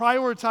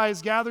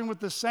prioritize gathering with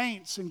the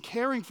saints and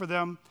caring for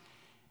them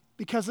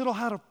because it'll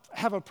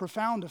have a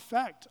profound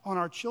effect on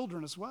our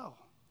children as well.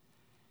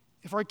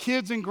 If our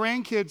kids and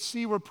grandkids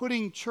see we're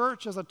putting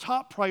church as a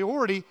top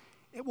priority,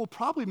 it will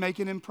probably make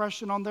an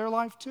impression on their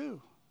life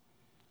too.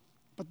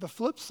 But the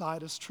flip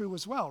side is true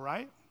as well,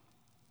 right?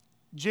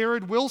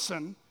 Jared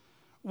Wilson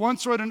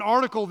once wrote an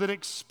article that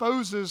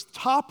exposes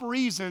top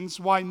reasons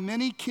why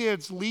many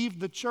kids leave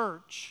the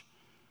church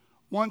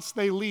once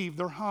they leave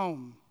their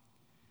home.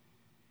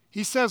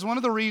 He says one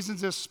of the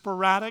reasons is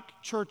sporadic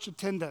church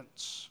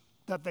attendance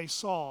that they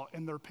saw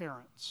in their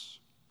parents.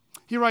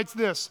 He writes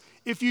this: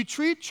 if you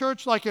treat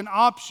church like an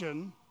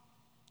option,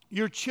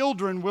 your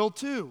children will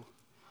too.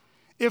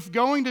 If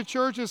going to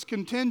church is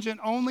contingent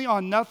only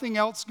on nothing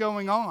else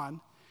going on,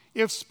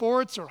 if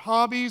sports or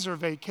hobbies or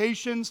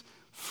vacations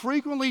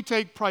frequently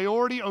take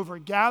priority over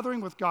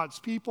gathering with God's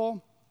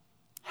people,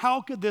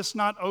 how could this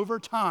not over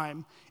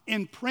time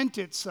imprint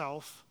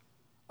itself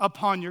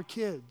upon your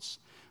kids?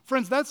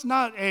 Friends, that's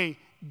not a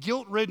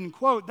guilt-ridden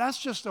quote.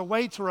 That's just a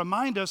way to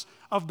remind us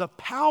of the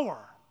power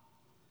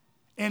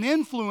and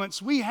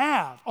influence we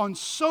have on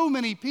so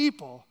many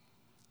people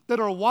that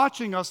are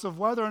watching us, of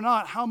whether or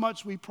not how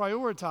much we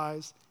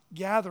prioritize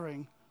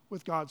gathering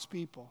with God's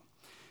people.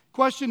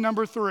 Question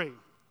number 3.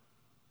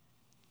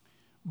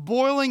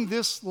 Boiling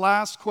this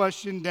last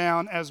question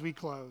down as we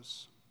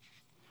close.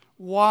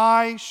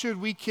 Why should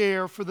we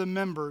care for the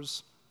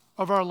members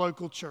of our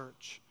local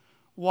church?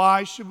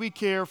 Why should we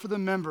care for the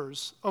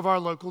members of our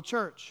local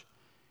church?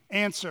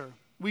 Answer: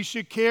 we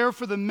should care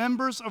for the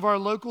members of our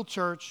local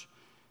church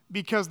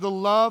because the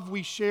love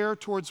we share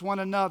towards one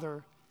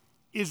another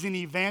is an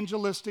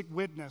evangelistic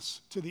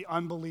witness to the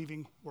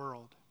unbelieving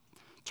world.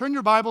 Turn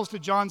your Bibles to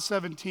John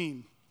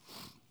 17.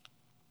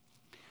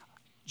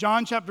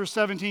 John chapter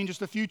 17,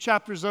 just a few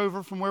chapters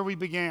over from where we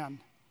began.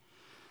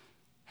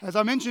 As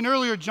I mentioned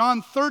earlier,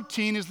 John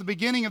 13 is the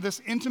beginning of this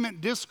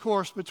intimate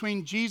discourse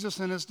between Jesus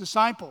and his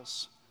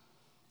disciples.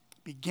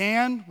 It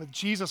began with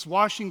Jesus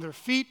washing their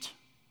feet.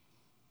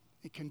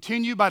 It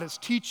continued by his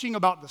teaching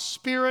about the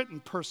Spirit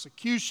and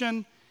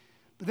persecution.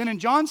 But then in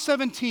John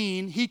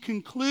 17, he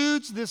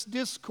concludes this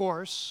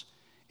discourse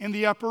in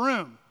the upper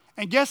room.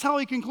 And guess how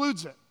he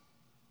concludes it?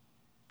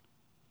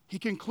 He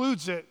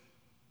concludes it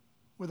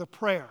with a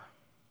prayer.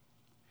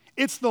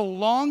 It's the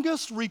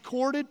longest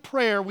recorded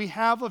prayer we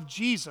have of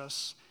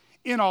Jesus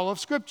in all of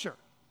Scripture.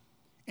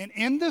 And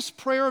in this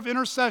prayer of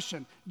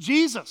intercession,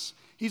 Jesus,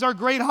 he's our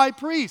great high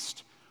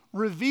priest,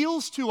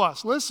 reveals to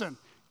us, listen,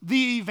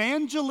 the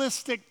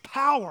evangelistic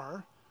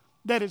power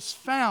that is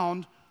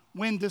found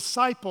when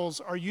disciples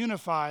are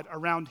unified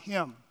around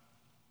him.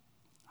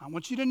 I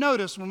want you to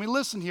notice when we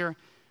listen here,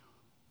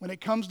 when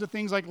it comes to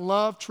things like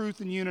love, truth,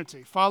 and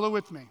unity. Follow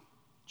with me.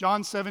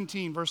 John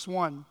 17, verse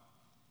 1.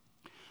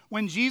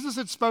 When Jesus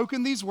had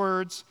spoken these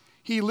words,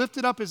 he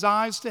lifted up his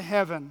eyes to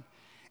heaven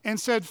and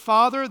said,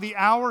 Father, the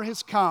hour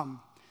has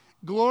come.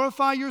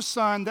 Glorify your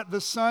Son, that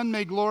the Son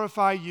may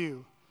glorify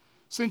you,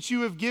 since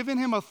you have given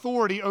him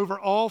authority over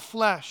all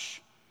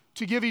flesh,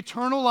 to give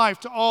eternal life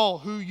to all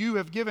who you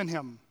have given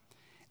him.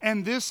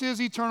 And this is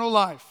eternal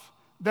life,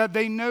 that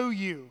they know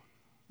you,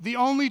 the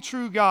only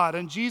true God,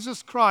 and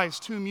Jesus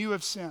Christ, whom you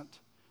have sent.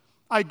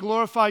 I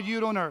glorify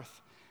you on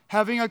earth,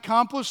 having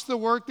accomplished the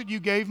work that you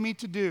gave me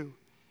to do.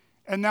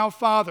 And now,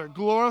 Father,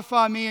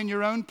 glorify me in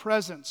your own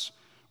presence,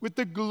 with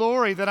the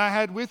glory that I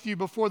had with you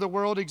before the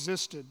world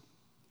existed.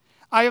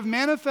 I have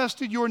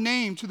manifested your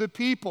name to the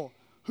people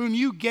whom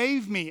you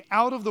gave me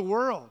out of the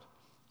world.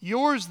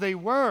 Yours they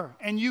were,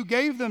 and you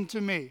gave them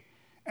to me,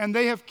 and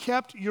they have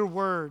kept your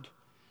word.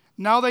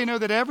 Now they know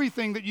that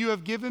everything that you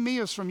have given me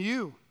is from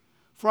you.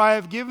 For I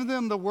have given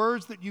them the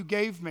words that you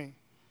gave me,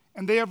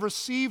 and they have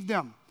received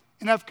them,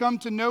 and have come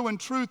to know in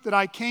truth that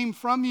I came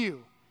from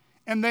you,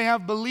 and they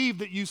have believed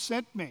that you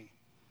sent me.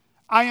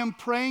 I am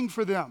praying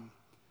for them.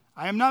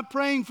 I am not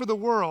praying for the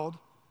world,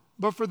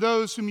 but for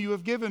those whom you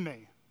have given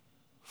me,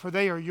 for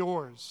they are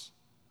yours.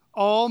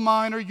 All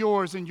mine are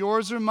yours, and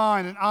yours are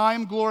mine, and I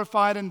am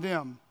glorified in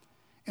them.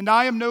 And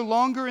I am no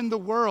longer in the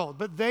world,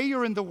 but they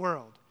are in the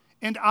world,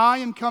 and I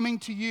am coming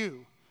to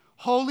you.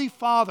 Holy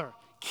Father,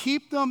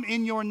 keep them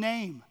in your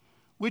name,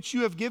 which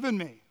you have given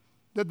me,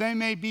 that they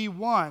may be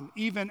one,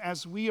 even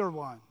as we are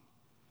one.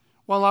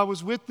 While I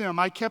was with them,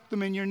 I kept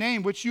them in your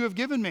name, which you have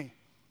given me.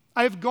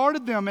 I have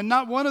guarded them, and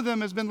not one of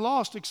them has been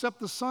lost except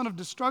the son of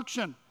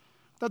destruction,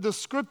 that the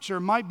scripture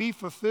might be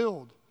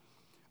fulfilled.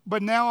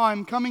 But now I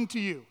am coming to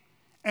you,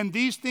 and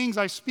these things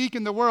I speak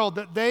in the world,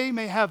 that they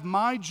may have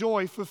my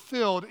joy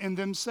fulfilled in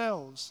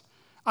themselves.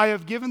 I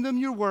have given them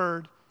your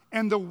word,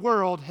 and the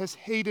world has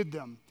hated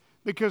them,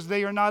 because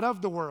they are not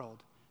of the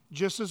world,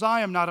 just as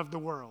I am not of the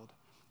world.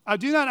 I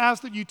do not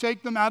ask that you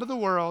take them out of the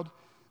world,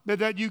 but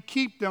that you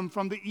keep them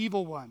from the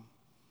evil one.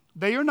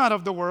 They are not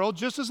of the world,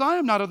 just as I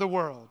am not of the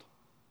world.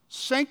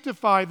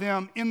 Sanctify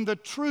them in the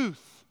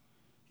truth.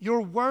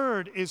 Your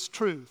word is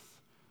truth.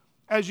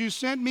 As you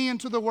sent me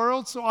into the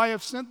world, so I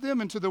have sent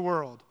them into the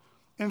world.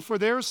 And for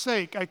their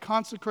sake I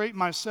consecrate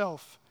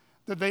myself,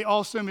 that they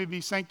also may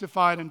be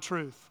sanctified in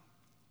truth.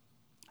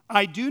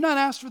 I do not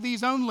ask for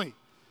these only,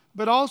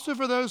 but also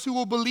for those who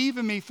will believe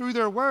in me through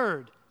their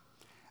word,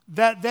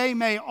 that they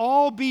may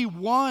all be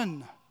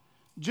one,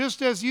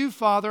 just as you,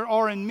 Father,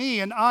 are in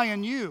me and I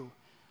in you,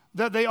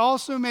 that they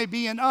also may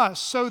be in us,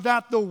 so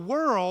that the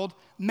world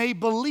may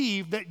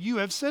believe that you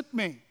have sent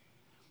me.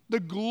 The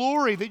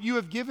glory that you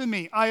have given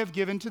me, I have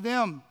given to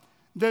them,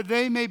 that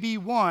they may be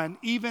one,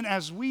 even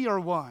as we are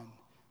one,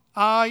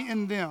 I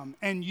in them,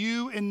 and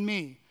you in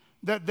me,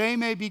 that they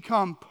may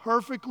become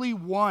perfectly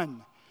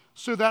one,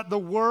 so that the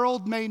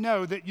world may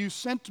know that you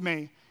sent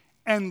me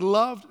and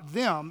loved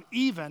them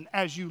even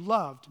as you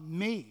loved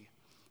me.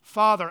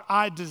 Father,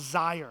 I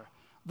desire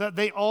that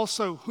they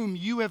also, whom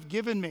you have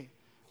given me,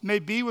 may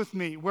be with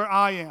me where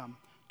I am,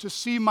 to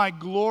see my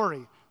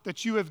glory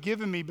that you have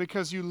given me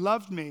because you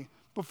loved me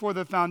before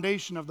the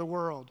foundation of the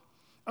world.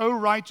 O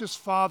righteous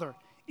Father,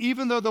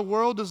 even though the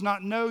world does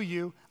not know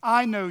you,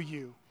 I know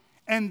you,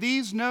 and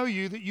these know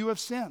you that you have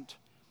sent.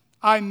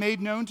 I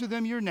made known to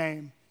them your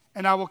name,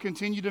 and I will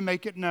continue to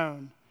make it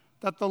known,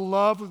 that the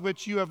love with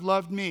which you have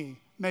loved me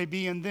may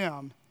be in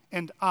them,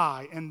 and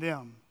I in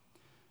them.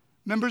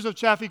 Members of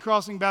Chaffee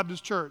Crossing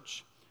Baptist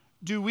Church,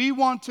 do we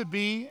want to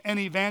be an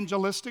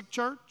evangelistic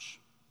church?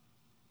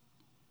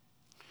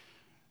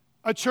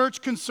 A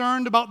church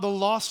concerned about the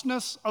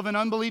lostness of an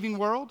unbelieving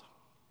world?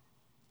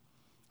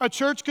 A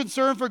church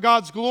concerned for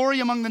God's glory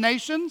among the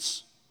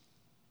nations?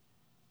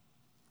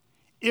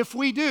 If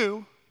we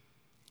do,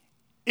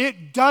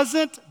 it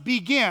doesn't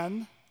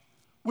begin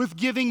with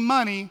giving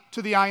money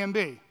to the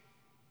IMB.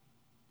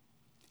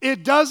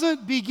 It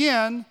doesn't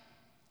begin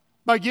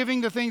by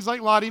giving to things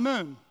like Lottie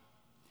Moon.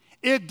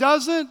 It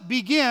doesn't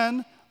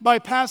begin by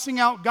passing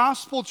out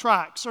gospel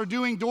tracts or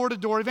doing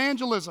door-to-door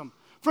evangelism.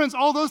 Friends,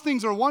 all those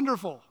things are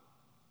wonderful.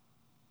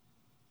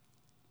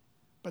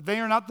 But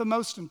they are not the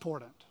most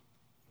important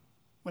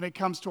when it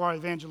comes to our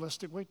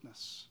evangelistic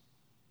witness.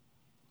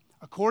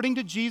 According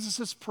to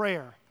Jesus'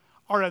 prayer,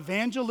 our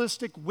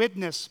evangelistic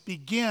witness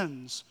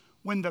begins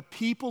when the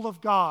people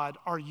of God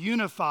are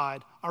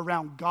unified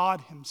around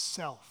God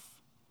Himself.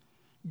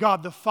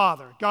 God the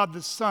Father, God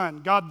the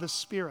Son, God the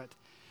Spirit.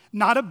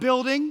 Not a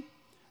building,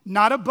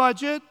 not a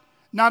budget,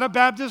 not a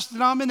Baptist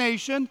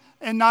denomination,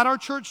 and not our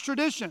church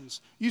traditions.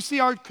 You see,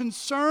 our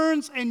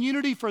concerns and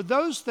unity for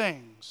those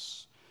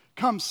things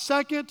come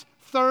second,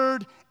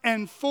 third,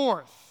 and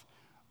forth.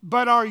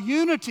 But our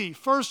unity,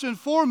 first and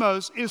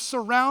foremost, is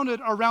surrounded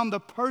around the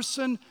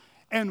person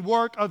and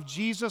work of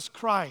Jesus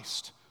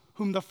Christ,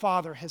 whom the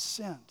Father has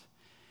sent.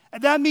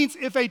 And that means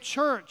if a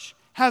church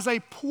has a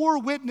poor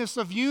witness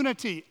of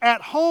unity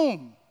at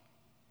home,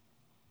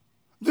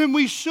 then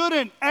we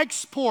shouldn't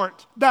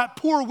export that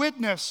poor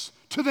witness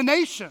to the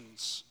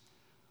nations.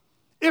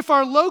 If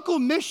our local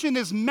mission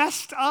is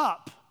messed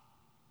up,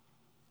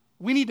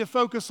 we need to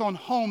focus on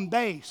home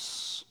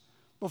base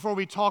before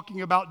we're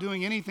talking about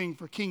doing anything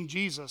for King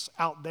Jesus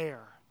out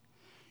there.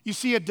 You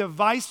see, a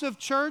divisive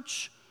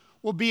church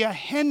will be a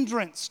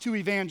hindrance to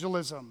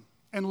evangelism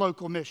and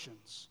local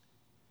missions.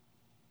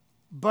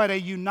 But a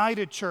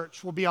united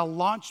church will be a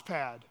launch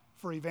pad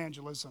for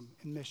evangelism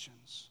and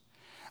missions.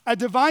 A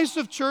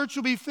divisive church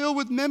will be filled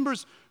with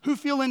members who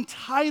feel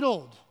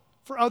entitled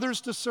for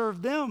others to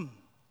serve them.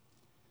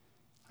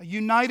 A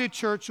united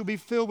church will be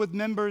filled with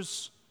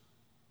members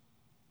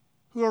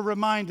who are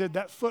reminded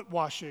that foot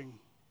washing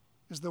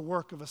is the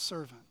work of a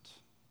servant.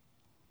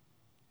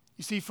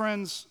 You see,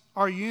 friends,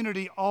 our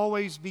unity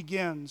always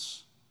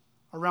begins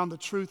around the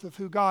truth of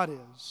who God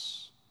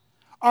is.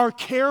 Our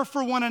care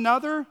for one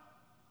another,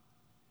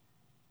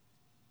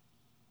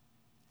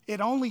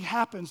 it only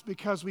happens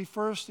because we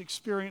first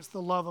experience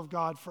the love of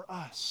God for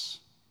us.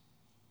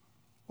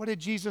 What did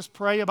Jesus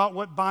pray about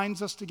what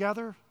binds us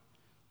together?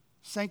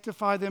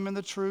 Sanctify them in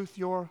the truth.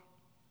 Your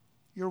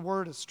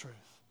word is truth.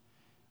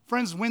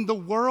 Friends, when the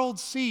world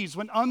sees,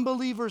 when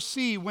unbelievers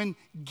see, when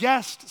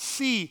guests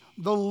see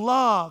the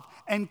love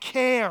and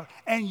care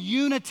and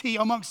unity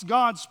amongst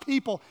God's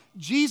people,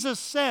 Jesus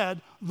said,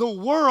 the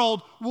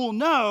world will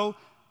know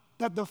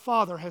that the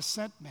Father has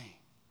sent me.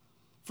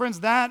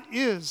 Friends, that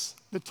is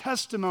the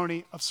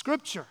testimony of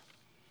Scripture.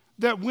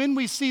 That when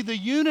we see the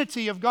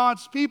unity of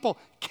God's people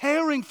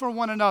caring for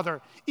one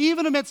another,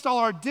 even amidst all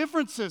our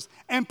differences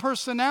and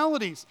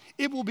personalities,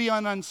 it will be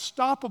an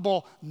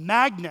unstoppable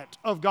magnet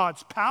of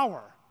God's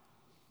power.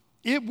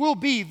 It will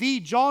be the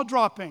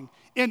jaw-dropping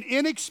and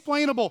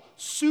inexplainable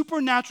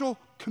supernatural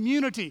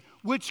community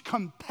which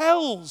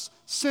compels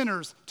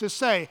sinners to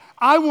say,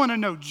 I want to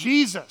know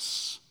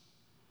Jesus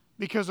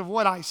because of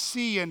what I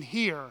see and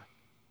hear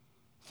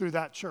through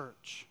that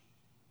church.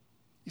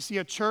 You see,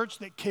 a church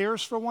that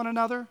cares for one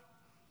another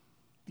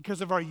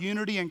because of our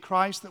unity in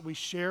Christ that we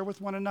share with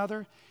one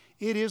another,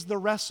 it is the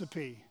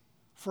recipe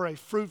for a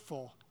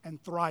fruitful and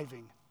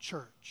thriving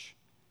church.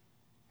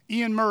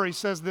 Ian Murray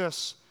says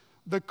this,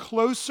 the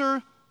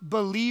closer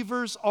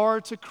believers are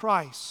to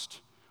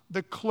Christ,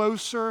 the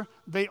closer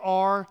they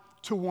are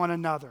to one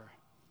another.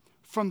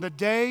 From the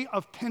day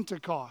of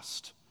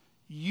Pentecost,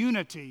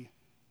 unity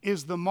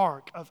is the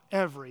mark of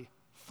every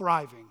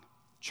thriving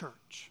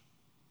church.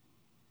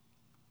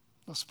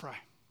 Let's pray.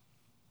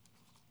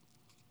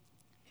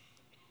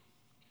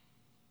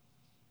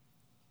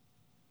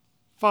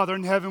 Father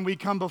in heaven, we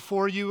come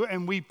before you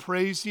and we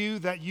praise you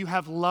that you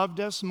have loved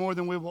us more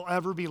than we will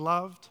ever be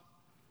loved.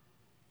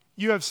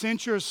 You have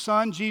sent your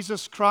Son,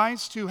 Jesus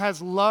Christ, who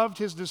has loved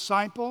his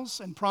disciples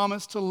and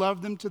promised to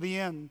love them to the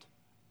end.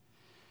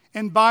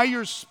 And by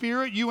your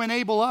Spirit, you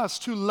enable us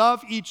to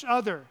love each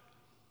other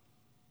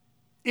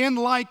in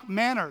like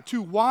manner,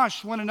 to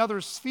wash one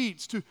another's feet,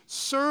 to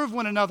serve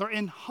one another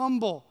in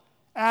humble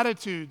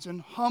attitudes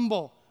and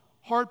humble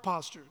heart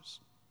postures.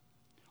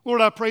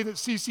 Lord, I pray that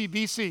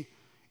CCBC,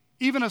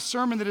 even a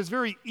sermon that is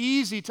very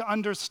easy to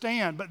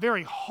understand but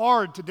very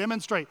hard to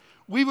demonstrate,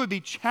 we would be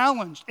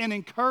challenged and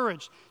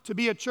encouraged to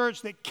be a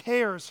church that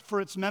cares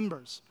for its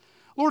members.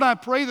 Lord, I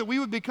pray that we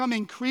would become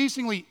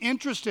increasingly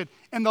interested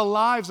in the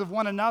lives of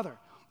one another,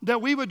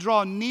 that we would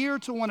draw near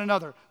to one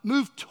another,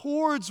 move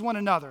towards one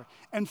another,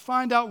 and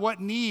find out what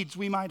needs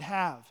we might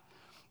have.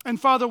 And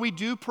Father, we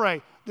do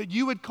pray that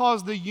you would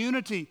cause the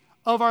unity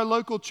of our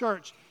local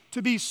church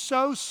to be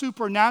so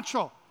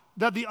supernatural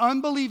that the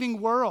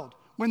unbelieving world,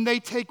 when they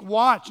take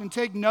watch and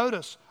take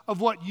notice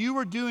of what you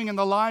are doing in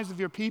the lives of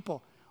your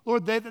people,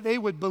 Lord, that they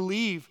would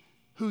believe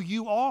who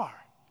you are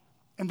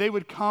and they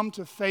would come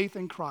to faith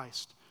in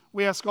Christ.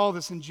 We ask all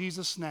this in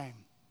Jesus' name.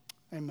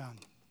 Amen.